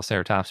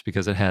Regaliceratops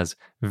because it has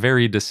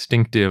very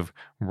distinctive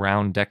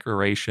round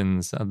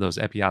decorations, those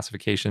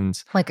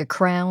epiossifications. Like a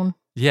crown?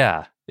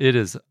 Yeah, it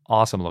is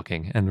awesome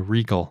looking and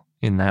regal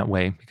in that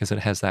way because it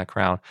has that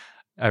crown.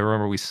 I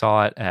remember we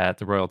saw it at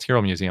the Royal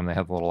Tyrrell Museum. They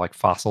have a little like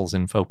fossils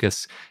in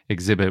focus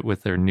exhibit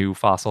with their new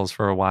fossils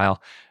for a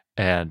while.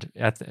 And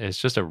it's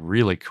just a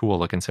really cool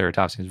looking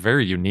Ceratopsian. It's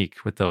very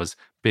unique with those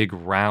big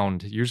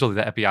round, usually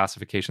the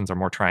epiossifications are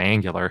more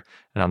triangular.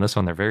 And on this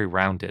one, they're very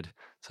rounded.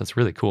 So it's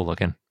really cool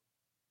looking.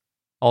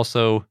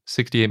 Also,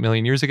 68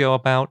 million years ago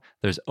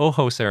there's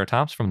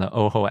Ojoceratops from the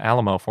Ojo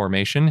Alamo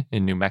Formation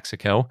in New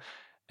Mexico.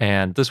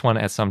 And this one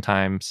at some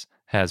times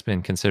has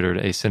been considered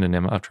a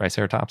synonym of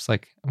Triceratops,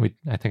 like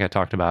I think I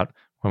talked about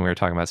when we were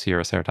talking about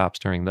Sierraceratops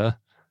during the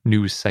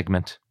news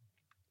segment.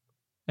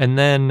 And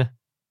then,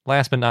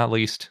 last but not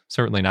least,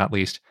 certainly not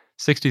least,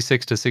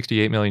 66 to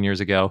 68 million years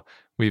ago,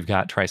 we've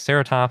got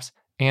Triceratops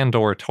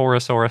and/or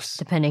Torosaurus.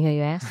 Depending who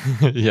you ask.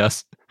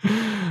 Yes.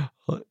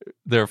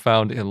 They're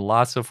found in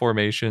lots of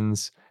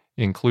formations,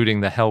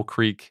 including the Hell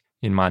Creek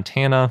in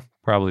Montana,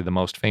 probably the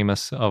most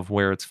famous of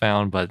where it's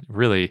found, but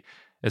really,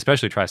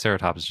 especially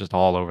Triceratops is just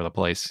all over the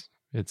place.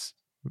 It's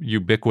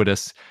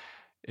ubiquitous.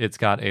 It's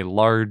got a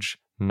large,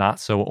 not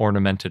so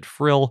ornamented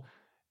frill.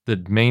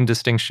 The main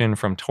distinction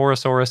from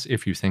Torosaurus,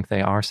 if you think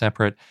they are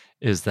separate,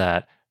 is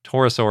that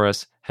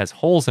Torosaurus has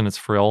holes in its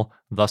frill,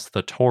 thus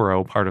the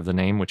Toro part of the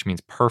name, which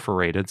means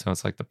perforated. So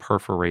it's like the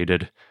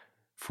perforated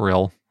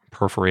frill,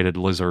 perforated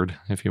lizard,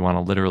 if you want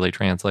to literally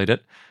translate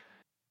it.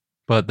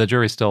 But the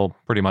jury's still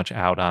pretty much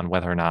out on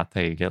whether or not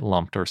they get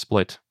lumped or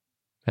split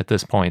at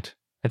this point.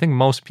 I think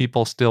most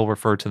people still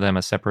refer to them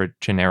as separate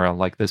genera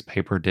like this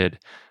paper did,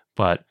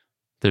 but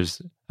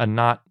there's a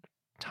not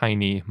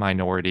tiny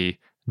minority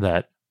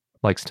that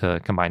likes to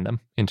combine them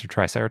into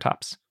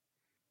Triceratops.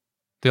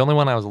 The only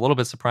one I was a little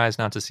bit surprised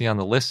not to see on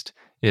the list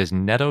is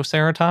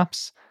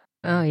Netoceratops.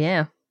 Oh,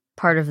 yeah.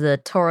 Part of the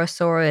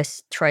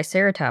Torosaurus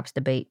Triceratops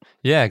debate.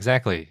 Yeah,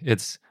 exactly.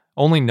 It's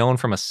only known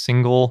from a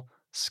single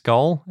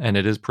skull, and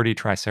it is pretty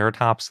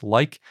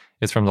Triceratops-like.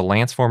 It's from the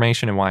Lance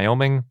Formation in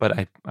Wyoming,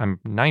 but I'm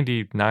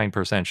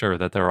 99% sure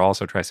that there are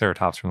also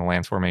Triceratops from the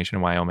Lance Formation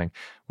in Wyoming,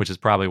 which is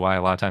probably why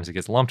a lot of times it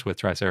gets lumped with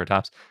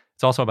Triceratops.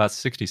 It's also about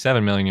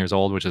 67 million years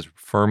old, which is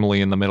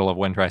firmly in the middle of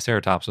when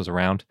Triceratops was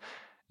around.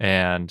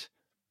 And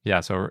yeah,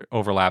 so it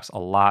overlaps a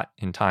lot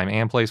in time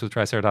and place with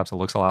Triceratops. It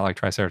looks a lot like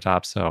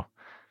Triceratops, so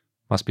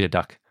must be a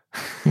duck.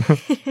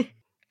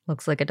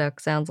 Looks like a duck,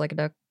 sounds like a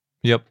duck.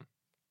 Yep.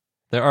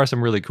 There are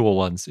some really cool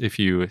ones. If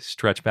you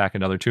stretch back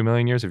another 2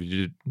 million years, if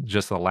you do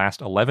just the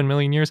last 11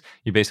 million years,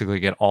 you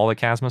basically get all the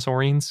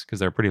Chasmosaurines, because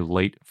they're a pretty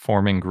late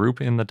forming group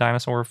in the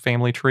dinosaur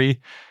family tree,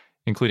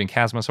 including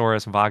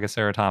Chasmosaurus,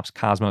 Vagaceratops,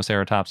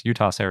 Cosmoceratops,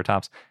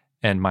 Utaceratops,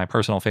 and my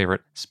personal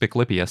favorite,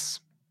 Spiclipius.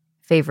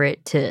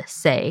 Favorite to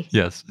say.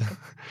 Yes.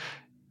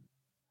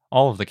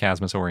 All of the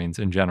Chasmosaurines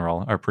in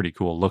general are pretty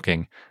cool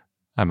looking.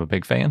 I'm a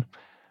big fan.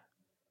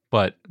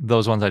 But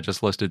those ones I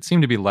just listed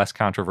seem to be less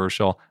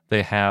controversial.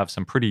 They have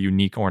some pretty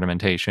unique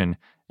ornamentation,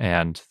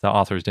 and the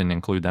authors didn't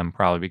include them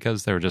probably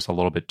because they were just a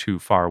little bit too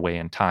far away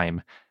in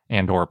time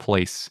and or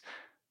place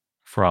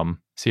from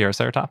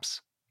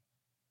Sierraceratops.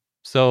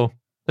 So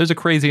there's a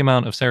crazy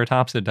amount of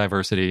ceratopsid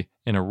diversity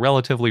in a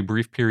relatively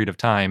brief period of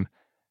time,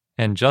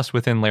 and just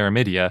within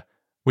Laramidia,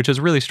 which is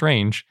really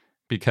strange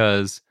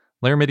because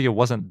Laramidia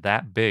wasn't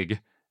that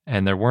big,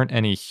 and there weren't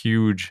any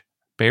huge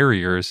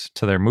barriers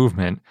to their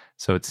movement,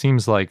 so it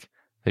seems like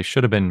they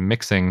should have been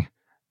mixing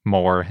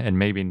more and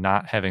maybe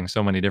not having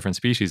so many different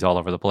species all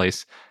over the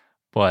place.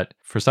 But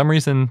for some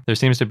reason, there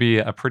seems to be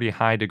a pretty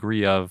high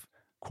degree of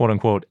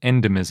quote-unquote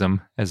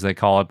endemism, as they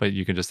call it, but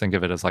you can just think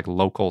of it as like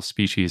local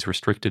species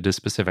restricted to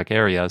specific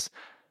areas.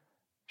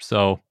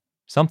 So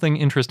something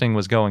interesting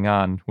was going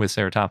on with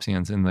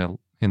ceratopsians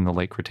in the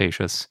late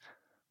Cretaceous.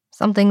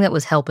 Something that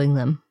was helping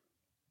them.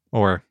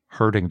 Or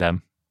hurting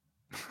them.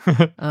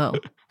 Oh.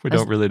 We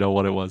don't really know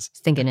what it was.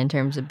 Thinking in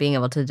terms of being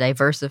able to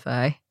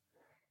diversify.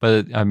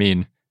 But, I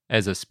mean,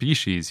 as a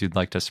species, you'd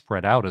like to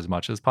spread out as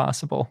much as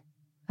possible.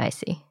 I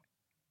see.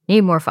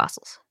 Need more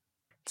fossils.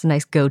 It's a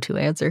nice go-to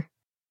answer.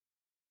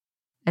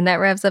 And that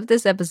wraps up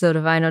this episode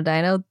of I Know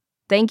Dino.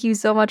 Thank you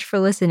so much for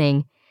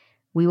listening.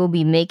 We will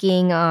be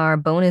making our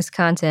bonus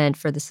content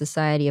for the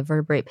Society of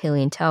Vertebrate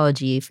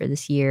Paleontology for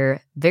this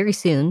year very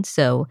soon,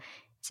 so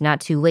it's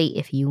not too late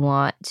if you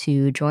want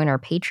to join our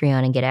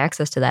Patreon and get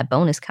access to that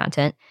bonus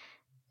content.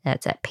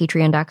 That's at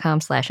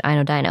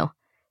patreon.com/iknowdino.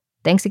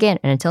 Thanks again,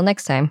 and until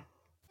next time.